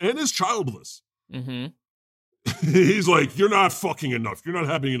sex and is childless. Mm-hmm. He's like, you're not fucking enough. You're not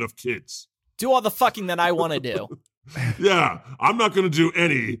having enough kids. Do all the fucking that I want to do. Yeah, I'm not going to do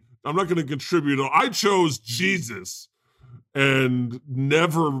any. I'm not going to contribute. I chose Jesus and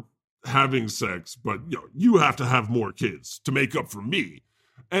never having sex, but you have to have more kids to make up for me.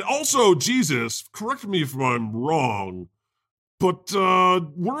 And also, Jesus, correct me if I'm wrong, but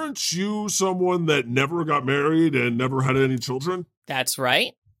weren't you someone that never got married and never had any children? That's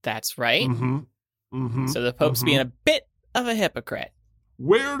right. Mm-hmm. Mm-hmm. So the Pope's being a bit of a hypocrite.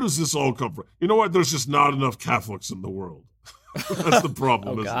 Where does this all come from? You know what? There's just not enough Catholics in the world. That's the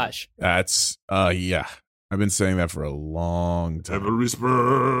problem. Oh, gosh. That's, yeah. I've been saying that for a long time. Every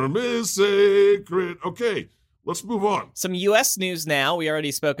sperm is sacred. Okay, let's move on. Some U.S. news now. We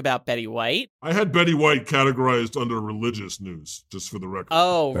already spoke about Betty White. I had Betty White categorized under religious news, just for the record.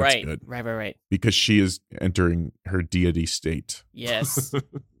 Oh, That's right. good. Right. Because she is entering her deity state. Yes.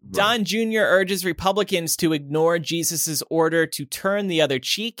 Don Jr. urges Republicans to ignore Jesus' order to turn the other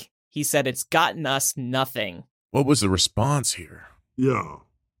cheek. He said it's gotten us nothing. What was the response here? Yeah.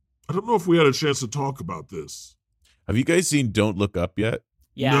 I don't know if we had a chance to talk about this. Have you guys seen Don't Look Up yet?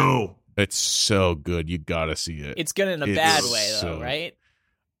 Yeah. No. It's so good. You gotta see it. It's good in a bad way, though, right?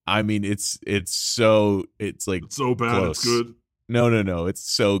 I mean, it's like It's so bad, close. It's good. No. It's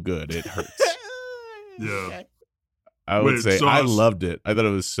so good. It hurts. Yeah. I would say so I loved it. I thought it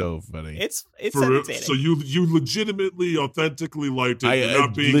was so funny. It's For real? entertaining. So you legitimately, authentically liked it. I You're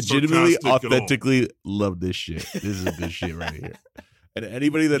not being legitimately, sarcastic at all. authentically love this shit. This is good shit right here. And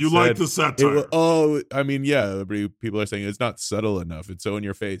anybody that You said, like the satire. I mean, yeah, people are saying it's not subtle enough. It's so in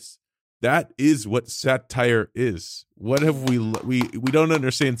your face. That is what satire is. What have we don't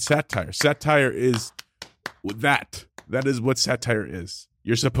understand satire. Satire is that. That is what satire is.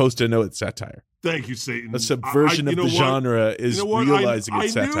 You're supposed to know it's satire. Thank you, Satan. A subversion of the genre is realizing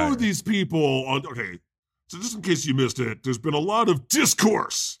it's satire. I knew these people on. Okay, so just in case you missed it, there's been a lot of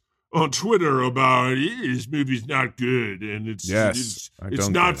discourse on Twitter about this movie's not good and it's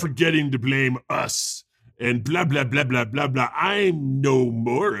not forgetting to blame us and blah blah blah blah blah blah. I know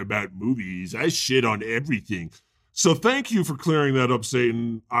more about movies. I shit on everything. So thank you for clearing that up,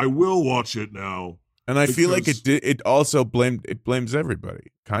 Satan. I will watch it now. And I feel like it also blames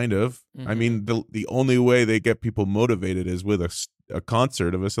everybody, kind of. Mm-hmm. I mean, the only way they get people motivated is with a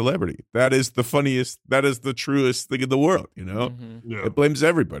concert of a celebrity. That is the funniest, that is the truest thing in the world, you know? Mm-hmm. Yeah. It blames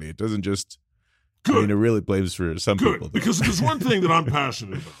everybody. It doesn't just, Good. I mean, it really blames for some people. Though. Because there's one thing that I'm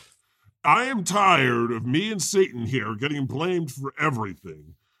passionate about. I am tired of me and Satan here getting blamed for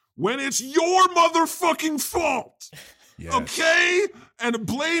everything when it's your motherfucking fault. Yes. Okay? And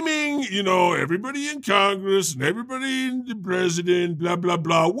blaming, everybody in Congress and everybody in the president, blah, blah,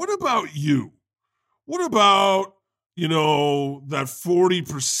 blah. What about you? What about, that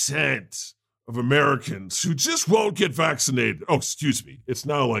 40% of Americans who just won't get vaccinated? Oh, excuse me. It's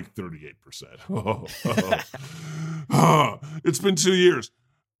now like 38%. It's been 2 years.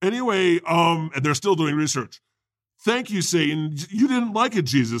 Anyway, and they're still doing research. Thank you, Satan. You didn't like it,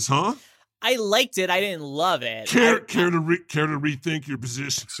 Jesus, huh? I liked it. I didn't love it. Care to rethink your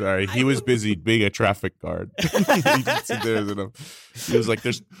position? Sorry, he was busy being a traffic guard. He was like,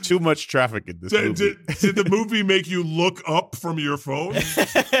 "There's too much traffic in this movie." Did the movie make you look up from your phone?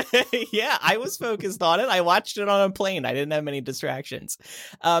 Yeah, I was focused on it. I watched it on a plane. I didn't have many distractions.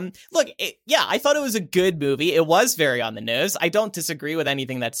 Look, I thought it was a good movie. It was very on the nose. I don't disagree with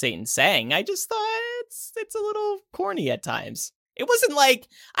anything that Satan's saying. I just thought it's a little corny at times. It wasn't like,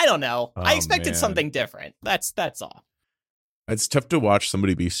 I don't know. I expected something different. That's all. It's tough to watch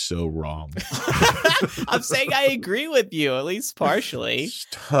somebody be so wrong. I'm saying I agree with you, at least partially. It's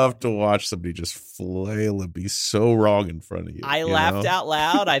tough to watch somebody just flail and be so wrong in front of you. I laughed out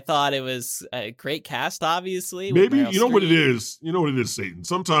loud. I thought it was a great cast, obviously. Maybe, you know what it is? You know what it is, Satan?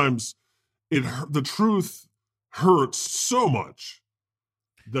 Sometimes the truth hurts so much.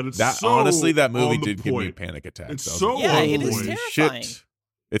 Honestly, that movie did give me a panic attack. It's so it is terrifying. Shit.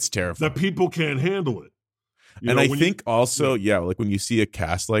 It's terrifying that people can't handle it. I think also, like when you see a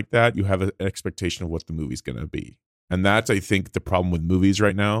cast like that, you have an expectation of what the movie's going to be. And that's, I think, the problem with movies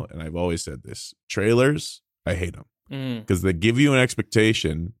right now. And I've always said this. Trailers, I hate them. Because they give you an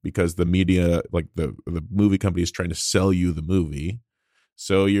expectation because the media, like the movie company is trying to sell you the movie.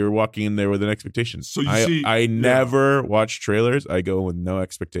 So you're walking in there with an expectation. So I never watch trailers. I go with no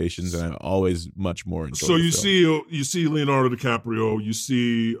expectations, and I'm always much more enjoying. So you see Leonardo DiCaprio, you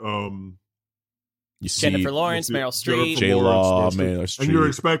see Jennifer Lawrence, Meryl Streep, J-Law, Meryl Streep, and you're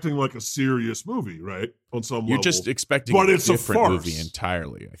expecting like a serious movie, right? On some level, you're just expecting a different movie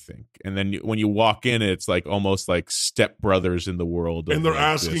entirely, I think. And then when you walk in, it's like almost like Step Brothers in the world, and they're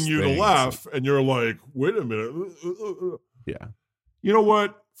asking you to laugh, and you're like, "Wait a minute." Yeah. You know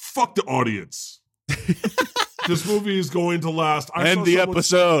what? Fuck the audience. This movie is going to last. End the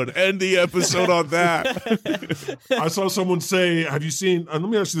episode on that. I saw someone say, have you seen, let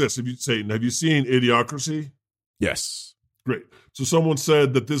me ask you this, have you seen Idiocracy? Yes. Great. So someone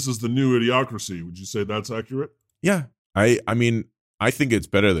said that this is the new Idiocracy. Would you say that's accurate? Yeah. I mean, I think it's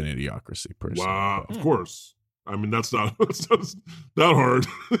better than Idiocracy, personally. Wow. Of course. I mean, that's not that hard.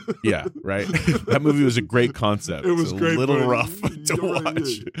 Yeah, right. That movie was a great concept. It was great, a little rough to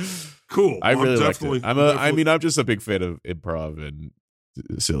watch. Cool. I really liked it. I'm just a big fan of improv and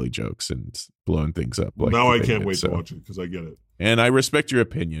silly jokes and blowing things up. Well, now I can't wait to watch it because I get it. And I respect your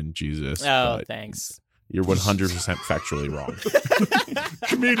opinion, Jesus. Oh, thanks. You're 100% factually wrong.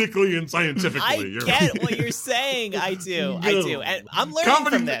 Comedically and scientifically. I get what you're saying. I do. And I'm learning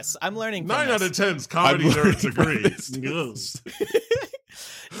from this. 9 out of 10's comedy nerds agree.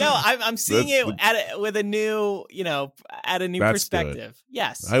 No, I'm seeing it with a new, at a new perspective. Good.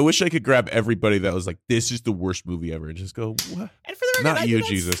 Yes. I wish I could grab everybody that was like, this is the worst movie ever, and just go, what? And for the record, not you,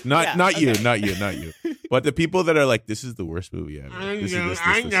 Jesus. Not you. But the people that are like, this is the worst movie ever.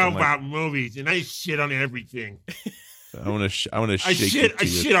 I know about movies, and I shit on everything. I want to shake I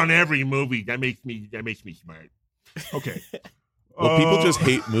shit on every movie. That makes me smart. Okay. Well, people just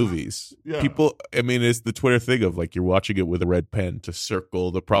hate movies. Yeah. People, I mean, it's the Twitter thing of like you're watching it with a red pen to circle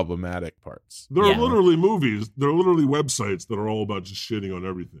the problematic parts. There are literally movies. There are literally websites that are all about just shitting on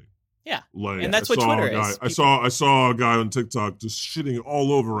everything. Yeah, like, and that's what Twitter is. I saw a guy on TikTok just shitting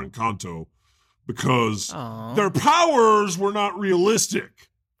all over Encanto because their powers were not realistic.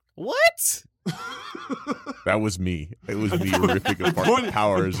 What? That was me. It was me ripping apart the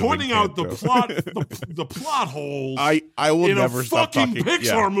powers, pointing out the plot, the plot holes. I will never stop talking.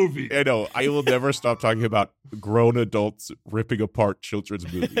 Pixar movie. I know. I will never stop talking about grown adults ripping apart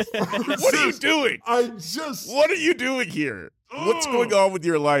children's movies. What are you doing? What are you doing here? What's going on with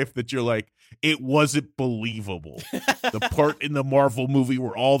your life that you're like, it wasn't believable? The part in the Marvel movie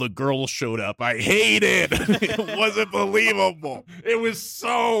where all the girls showed up, I hate it. It wasn't believable. It was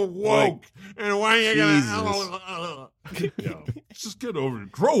so woke. And why are you gonna just get over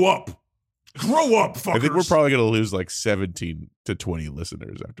it? Grow up, fuckers. I think we're probably gonna lose like 17 to 20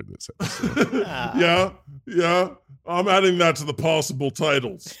 listeners after this episode. Yeah. I'm adding that to the possible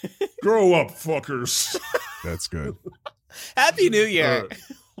titles. Grow up, fuckers. That's good. Happy New Year.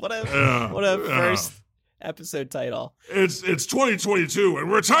 What a first episode title. It's 2022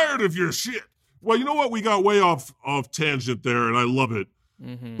 and we're tired of your shit. Well, you know what? We got way off tangent there, and I love it.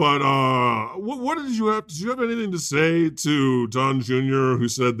 Mm-hmm. But what did you have? Did you have anything to say to Don Jr., who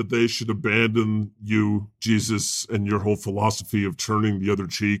said that they should abandon you, Jesus, and your whole philosophy of turning the other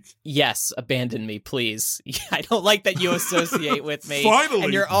cheek? Yes, abandon me, please. I don't like that you associate with me. Finally,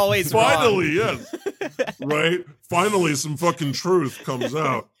 and you're always wrong. Yes. Right? Finally, some fucking truth comes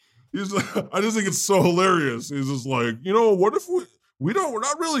out. I just think it's so hilarious. He's just like, what if we're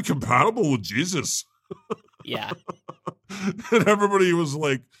not really compatible with Jesus? Yeah. And everybody was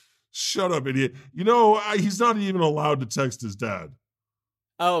like Shut up, idiot. You know, he's not even allowed to text his dad.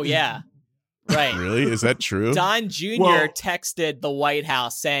 Oh, yeah. Right. Really? Is that true? Don Jr. texted the White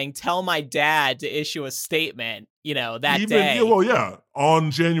House saying, tell my dad to issue a statement, that day.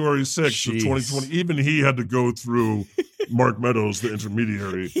 On January 6th Jeez. of 2020, even he had to go through Mark Meadows, the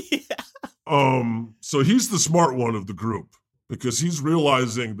intermediary. Yeah. So he's the smart one of the group because he's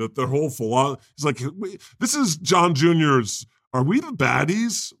realizing that their whole philosophy, he's like, this is John Jr.'s, are we the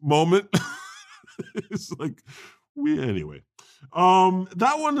baddies moment? It's like, anyway.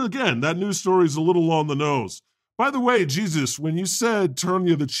 That one, again, that news story is a little on the nose. By the way, Jesus, when you said turn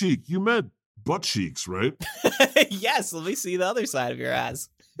the other cheek, you meant butt cheeks, right? Yes, let me see the other side of your ass.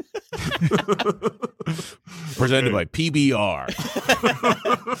 Presented by PBR.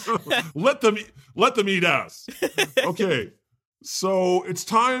 Let them eat ass. Okay, so it's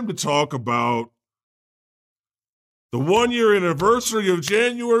time to talk about the 1-year anniversary of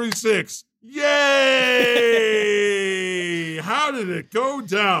January 6th. Yay! How did it go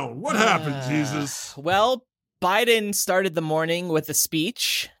down? What happened, Jesus? Well, Biden started the morning with a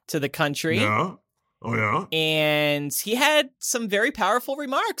speech to the country. Yeah. Oh, yeah? And he had some very powerful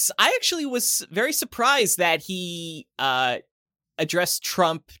remarks. I actually was very surprised that he addressed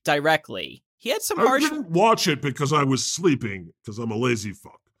Trump directly. He had some harsh... I didn't watch it because I was sleeping, because I'm a lazy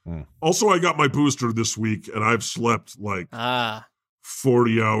fuck. Also, I got my booster this week, and I've slept like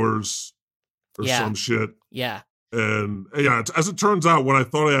 40 hours or some shit. Yeah. And as it turns out, when I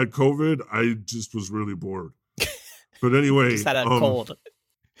thought I had COVID, I just was really bored. But anyway. Just had a cold.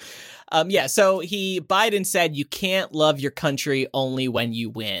 So Biden said, you can't love your country only when you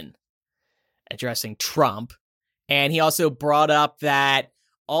win, addressing Trump. And he also brought up that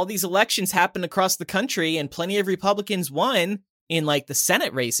all these elections happened across the country and plenty of Republicans won in like the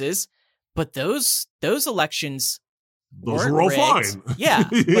Senate races, but those elections were all rigged. fine. Yeah,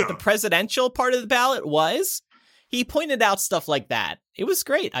 but the presidential part of the ballot was. He pointed out stuff like that. It was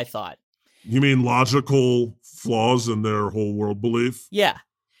great, I thought. You mean logical flaws in their whole world belief? Yeah.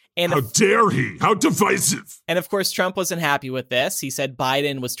 And how dare he? How divisive. And of course, Trump wasn't happy with this. He said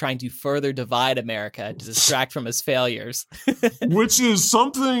Biden was trying to further divide America to distract from his failures. Which is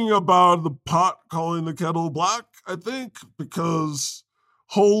something about the pot calling the kettle black, I think, because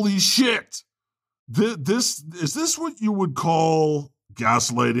holy shit. Is this what you would call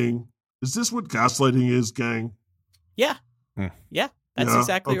gaslighting? Is this what gaslighting is, gang? Yeah. Yeah, that's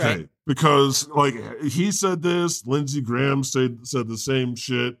exactly right. Because, he said this, Lindsey Graham said the same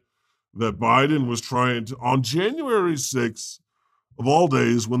shit, that Biden was trying to, on January 6th, of all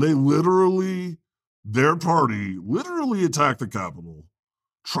days, when they their party literally attacked the Capitol,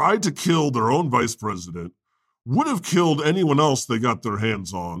 tried to kill their own vice president, would have killed anyone else they got their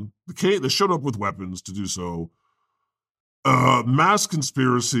hands on. They showed up with weapons to do so. Mass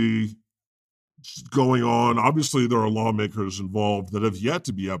conspiracy going on. Obviously, there are lawmakers involved that have yet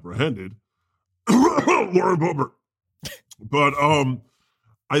to be apprehended. Lauren Boebert. But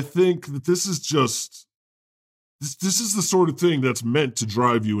I think that this is just this is the sort of thing that's meant to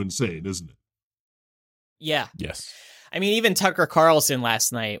drive you insane, isn't it? Yeah. Yes. I mean, even Tucker Carlson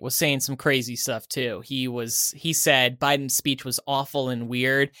last night was saying some crazy stuff too. He said Biden's speech was awful and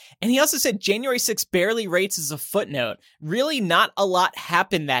weird. And he also said January 6th barely rates as a footnote. Really not a lot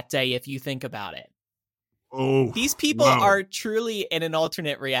happened that day if you think about it. Oh, these people are truly in an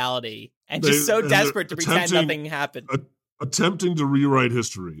alternate reality and just so desperate to pretend nothing happened. Attempting to rewrite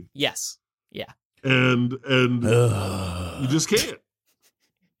history. Yes. Yeah. And you just can't.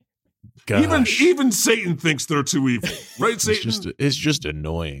 Gosh. Even Satan thinks they're too evil, right? Satan. It's just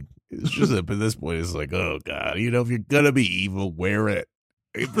annoying. It's just at this point, it's like, oh god, if you're gonna be evil, wear it,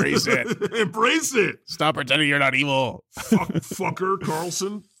 embrace it, embrace it. Stop pretending you're not evil, fucker,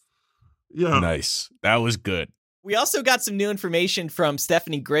 Carlson. Yeah, nice. That was good. We also got some new information from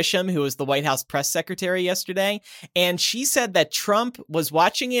Stephanie Grisham, who was the White House press secretary yesterday, and she said that Trump was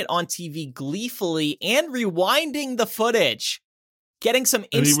watching it on TV gleefully and rewinding the footage. Getting some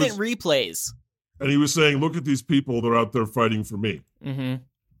instant replays. And he was saying, look at these people. They're out there fighting for me. Mm-hmm.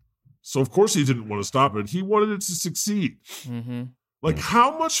 So, of course, he didn't want to stop it. He wanted it to succeed. Mm-hmm.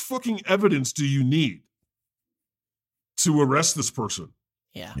 How much fucking evidence do you need to arrest this person?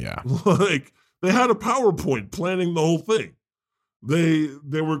 Yeah. Yeah. They had a PowerPoint planning the whole thing.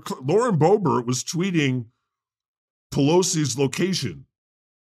 Lauren Boebert was tweeting Pelosi's location,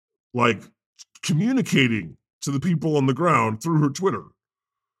 communicating to the people on the ground through her Twitter.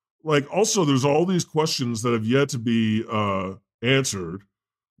 Also, there's all these questions that have yet to be answered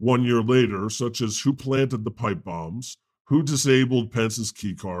 1 year later, such as who planted the pipe bombs, who disabled Pence's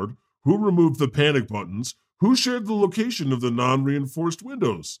key card, who removed the panic buttons, who shared the location of the non-reinforced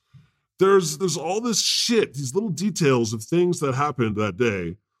windows. there's all this shit, these little details of things that happened that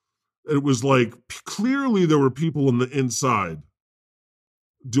day. It was like clearly there were people in the inside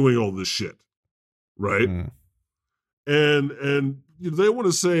doing all this shit, right? And they want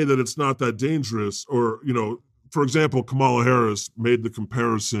to say that it's not that dangerous, or for example, Kamala Harris made the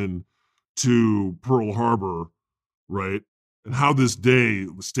comparison to Pearl Harbor, right? And how this day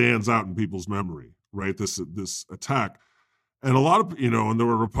stands out in people's memory, right? This attack. And a lot of, and there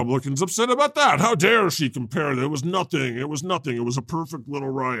were Republicans upset about that. How dare she compare them? It was nothing. It was nothing. It was a perfect little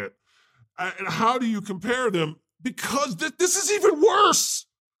riot. And how do you compare them? Because this is even worse.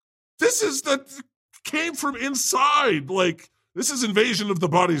 This is came from inside. Like, this is Invasion of the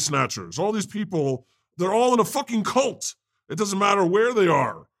Body Snatchers. All these people, they're all in a fucking cult. It doesn't matter where they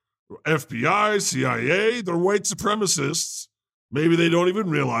are. FBI, CIA, they're white supremacists. Maybe they don't even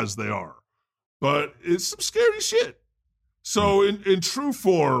realize they are. But it's some scary shit. So in true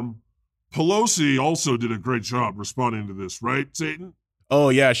form, Pelosi also did a great job responding to this, right, Satan? Oh,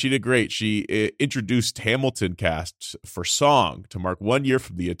 yeah, she did great. She introduced Hamilton cast for song to mark 1 year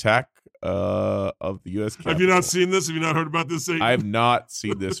from the attack of the U.S. Capitol. Have you not seen this? Have you not heard about this, Satan? I have not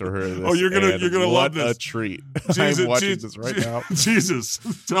seen this or heard of this. Oh, you're gonna love this. What a treat. I'm watching this right now. Jesus.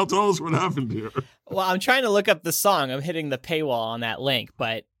 Tell us what happened here. Well, I'm trying to look up the song. I'm hitting the paywall on that link,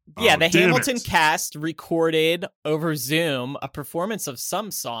 but yeah, the Hamilton cast recorded over Zoom a performance of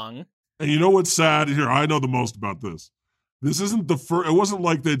some song. And you know what's sad? Here, I know the most about this. This isn't the first. It wasn't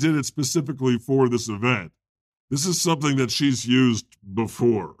like they did it specifically for this event. This is something that she's used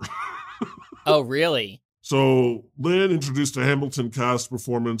before. Oh, really? So Lynn introduced a Hamilton cast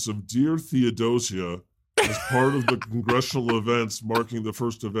performance of Dear Theodosia as part of the congressional events marking the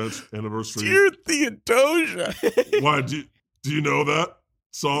first event's anniversary. Dear Theodosia. Why? Do you know that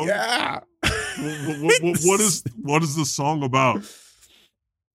song? Yeah. What is the song about?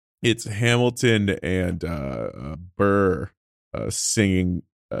 It's Hamilton and Burr singing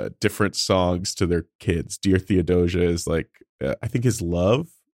different songs to their kids. Dear Theodosia is like, I think his love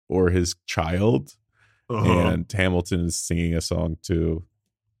or his child. And Hamilton is singing a song too.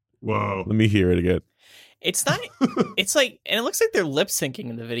 Wow. Let me hear it again. It's not, it's like, and it looks like they're lip syncing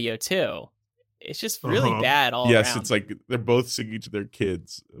in the video too. It's just really bad all yes, around. it's like they're both singing to their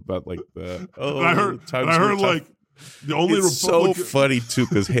kids about like the, I heard like the only it's so funny too,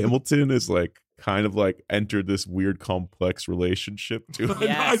 because Hamilton is like kind of like entered this weird complex relationship too.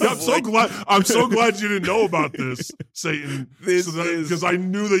 Yes. I'm so glad you didn't know about this, Satan. Because I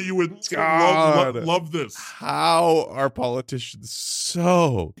knew that you would love this. How are politicians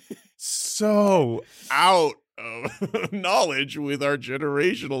so out of knowledge with our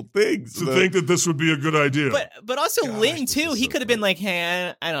generational things to think that this would be a good idea? But also Lynn too. He could have been like,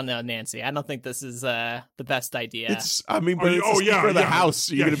 "Hey, I don't know, Nancy. I don't think this is the best idea." It's the Speaker of the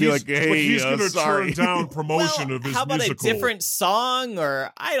House. You're gonna be like, "Hey, he's gonna sorry." turn down promotion of his how about musical a different song,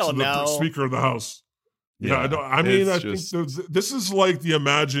 or I don't know. Speaker of the House. Yeah, I think this is like the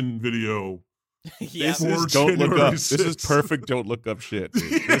Imagine video. Yeah, this is don't look up. 6th. This is perfect. Don't look up shit.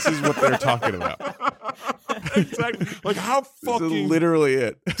 Dude. This is what they're talking about. Exactly. Like how fucking literally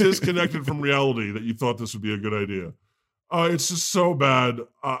it disconnected from reality that you thought this would be a good idea. It's just so bad.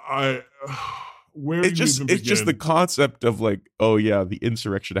 Where it's just the concept of like, oh yeah, the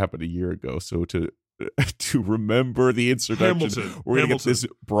insurrection happened a year ago, so to remember the insurrection, we're gonna get this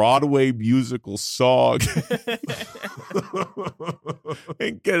Broadway musical song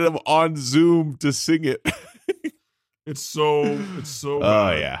and get them on Zoom to sing it. It's so oh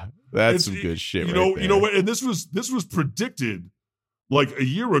bad. Yeah, that's some good shit. You know what? And this was predicted like a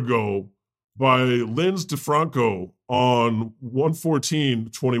year ago by Linz DeFranco on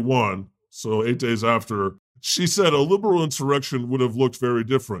 1/14/21, so 8 days after. She said a liberal insurrection would have looked very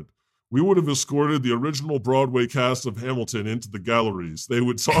different. We would have escorted the original Broadway cast of Hamilton into the galleries. They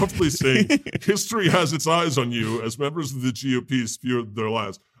would softly sing, "History has its eyes on you," as members of the GOP spewed their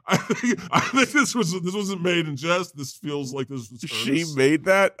lives. I think this wasn't made in jest. This feels like this was earnest. She made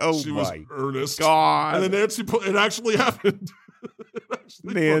that? Oh, she was earnest. God. And then Nancy, it actually happened.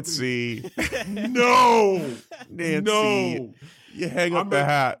 Nancy. No. Nancy. No. You hang up the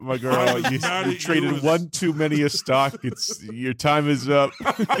hat, my girl. You traded one too many a stock. Your time is up.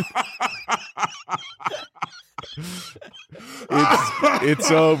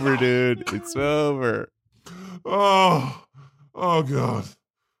 It's over, dude. It's over. Oh God.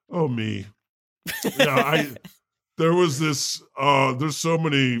 Oh me. Yeah, there was this. There's so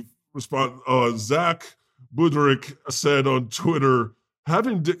many response. Zach Buderick said on Twitter,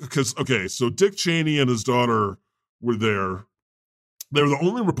 so Dick Cheney and his daughter were there. They were the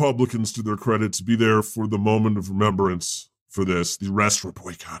only Republicans, to their credit, to be there for the moment of remembrance for this. The rest were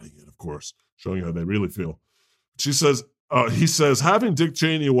boycotting it, of course, showing how they really feel. She says, he says, having Dick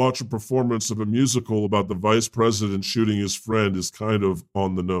Cheney watch a performance of a musical about the vice president shooting his friend is kind of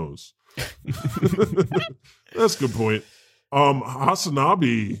on the nose. That's a good point. Hassan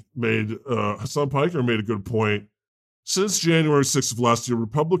Piker made a good point. Since January 6th of last year,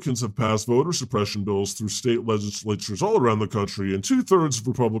 Republicans have passed voter suppression bills through state legislatures all around the country, and 2/3 of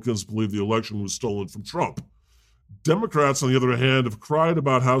Republicans believe the election was stolen from Trump. Democrats, on the other hand, have cried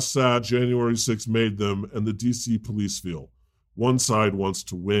about how sad January 6th made them and the D.C. police feel. One side wants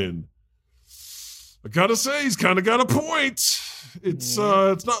to win. I gotta say, he's kind of got a point. It's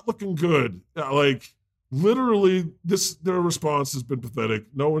not looking good. Like, literally, their response has been pathetic.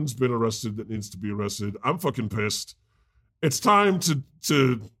 No one's been arrested that needs to be arrested. I'm fucking pissed. It's time to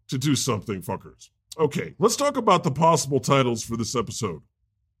do something, fuckers. Okay, let's talk about the possible titles for this episode.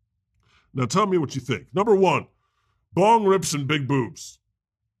 Now tell me what you think. Number 1, bong rips and big boobs.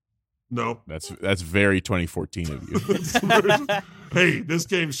 No. That's very 2014 of you. Hey, this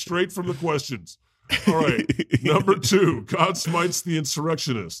came straight from the questions. All right. Number 2, God smites the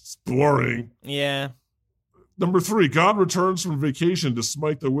insurrectionists. Boring. Yeah. Number 3, God returns from vacation to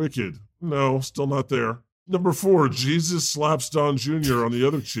smite the wicked. No, still not there. Number 4, Jesus slaps Don Jr. on the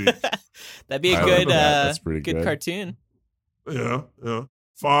other cheek. That'd be a That's pretty good cartoon. Yeah.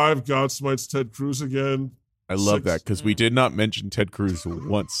 5, God smites Ted Cruz again. I love that because we did not mention Ted Cruz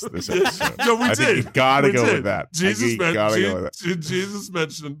once this episode. No, we I did. think you gotta go did. with that. Jesus Jesus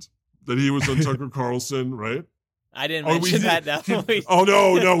mentioned that he was on Tucker Carlson, right? I didn't mention that.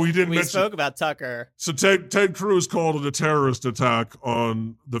 No. No, we didn't. We spoke about Tucker. So Ted Cruz called it a terrorist attack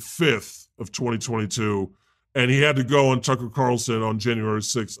on the 5th of 2022, and he had to go on Tucker Carlson on January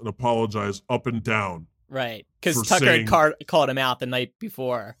 6th and apologize up and down. Right, because Tucker had called him out the night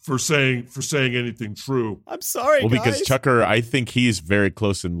before for saying anything true. I'm sorry, guys. because Tucker, I think he's very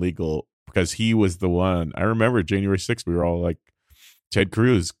close and legal because he was the one. I remember January 6th, we were all like, Ted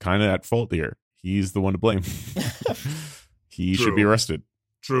Cruz kind of at fault here. He's the one to blame. He should be arrested.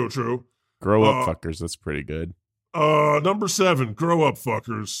 True. Grow up, fuckers. That's pretty good. Number 7, grow up,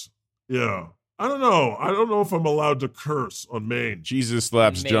 fuckers. Yeah. I don't know if I'm allowed to curse on Maine. Jesus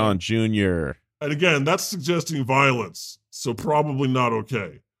slaps John Jr. And again, that's suggesting violence, so probably not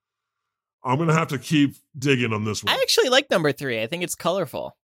okay. I'm going to have to keep digging on this one. I actually like number 3. I think it's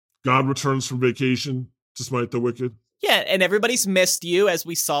colorful. God returns from vacation to smite the wicked. Yeah, and everybody's missed you, as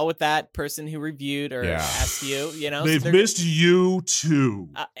we saw with that person who reviewed or asked you. You know, they've missed you too.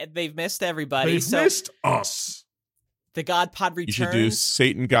 They've missed everybody. They've missed us. The God Pod returns. You should do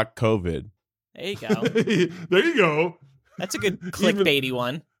Satan got COVID. There you go. There you go. That's a good clickbaity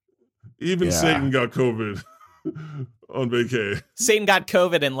one. Even Satan got COVID on vacay. Satan got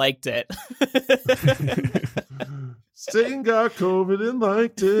COVID and liked it. Satan got COVID and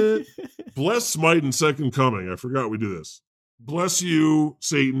liked it. Bless Smite and Second Coming. I forgot we do this. Bless you,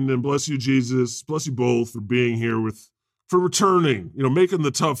 Satan, and bless you, Jesus. Bless you both for being here for returning, making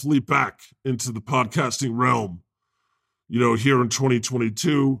the tough leap back into the podcasting realm, here in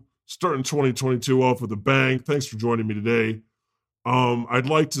 2022, starting 2022 off with a bang. Thanks for joining me today. I'd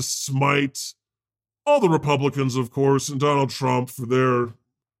like to smite all the Republicans, of course, and Donald Trump for their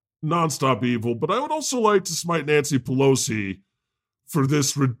nonstop evil, but I would also like to smite Nancy Pelosi for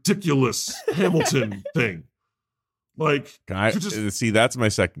this ridiculous Hamilton thing. Like, see, that's my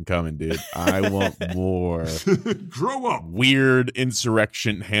second coming, dude. I want more. Grow up. Weird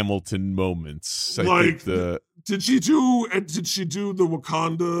insurrection Hamilton moments. Did she do the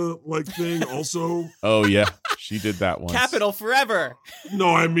Wakanda thing also? Oh yeah, she did that once. Capital forever. No,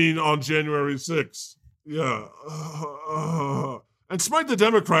 I mean on January 6th. Yeah. And smite the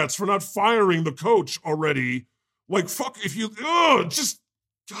Democrats for not firing the coach already. Like, fuck, if you, God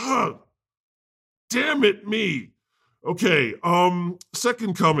damn it, me. Okay,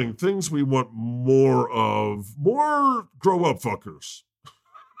 Second Coming, things we want more of. More grow up fuckers.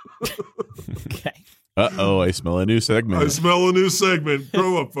 Okay. Uh-oh, I smell a new segment.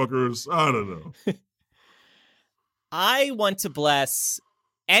 Grow up fuckers. I don't know. I want to bless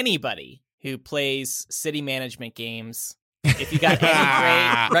anybody who plays city management games. If you got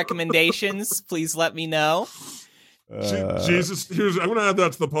any great recommendations, please let me know. Jesus, I'm going to add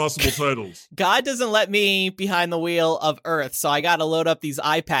that to the possible titles. God doesn't let me behind the wheel of Earth, so I got to load up these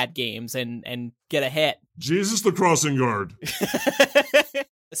iPad games and get a hit. Jesus the Crossing Guard.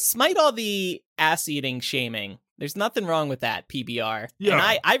 Smite all the ass-eating shaming. There's nothing wrong with that, PBR. Yeah.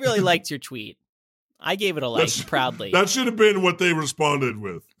 And I really liked your tweet. I gave it a like proudly. That should have been what they responded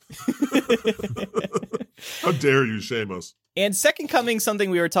with. How dare you shame us? And Second Coming, something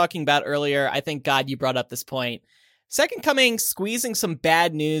we were talking about earlier. I think, God, you brought up this point. Second Coming squeezing some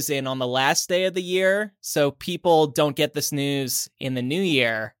bad news in on the last day of the year so people don't get this news in the new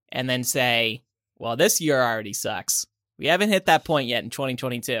year and then say, well, this year already sucks. We haven't hit that point yet in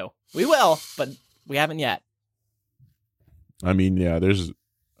 2022. We will, but we haven't yet. I mean, yeah, there's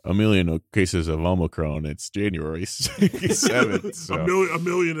a million cases of Omicron. It's January 7th. So. a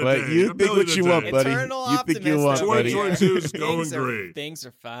million a but day. you think what you want, buddy. Eternal You think you want, buddy. 2022 is going great. Things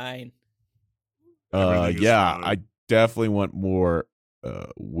are fine. Yeah, fine. I definitely want more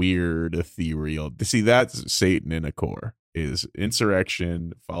weird, ethereal. See, that's Satan in a core. Is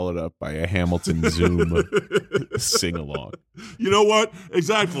insurrection followed up by a Hamilton Zoom sing along. You know what?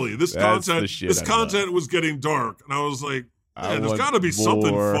 Exactly. This That's the content shit this I content love. was getting dark, and I was like, I man, there's want got to be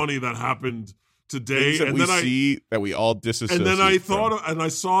something more funny that happened today. things that And we then see that we all disassociate. and then I from. thought, and I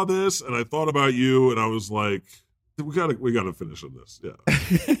saw this, and I thought about you, and I was like, we gotta finish on this.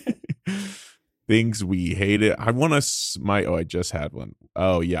 Yeah. Things we hated. I want to smite. Oh, I just had one.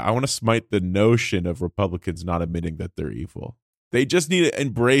 Oh, yeah. I want to smite the notion of Republicans not admitting that they're evil. They just need to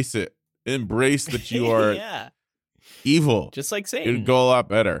embrace it. Embrace that you are yeah. evil. Just like It'd Satan. go a lot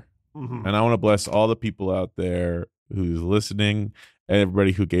better. Mhm. And I want to bless all the people out there who's listening and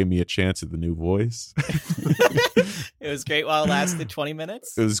everybody who gave me a chance at the new voice. It was great while it lasted 20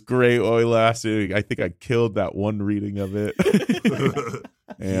 minutes. It was great while it lasted. I think I killed that one reading of it.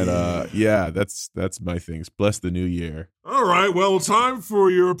 And yeah, that's my things. Bless the new year. All right, well, time for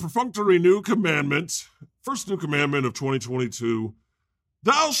your perfunctory new commandment. First new commandment of 2022.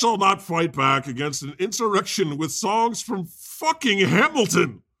 Thou shalt not fight back against an insurrection with songs from fucking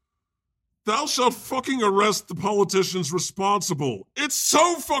Hamilton. Thou shalt fucking arrest the politicians responsible. It's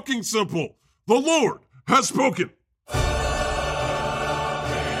so fucking simple. The Lord has spoken.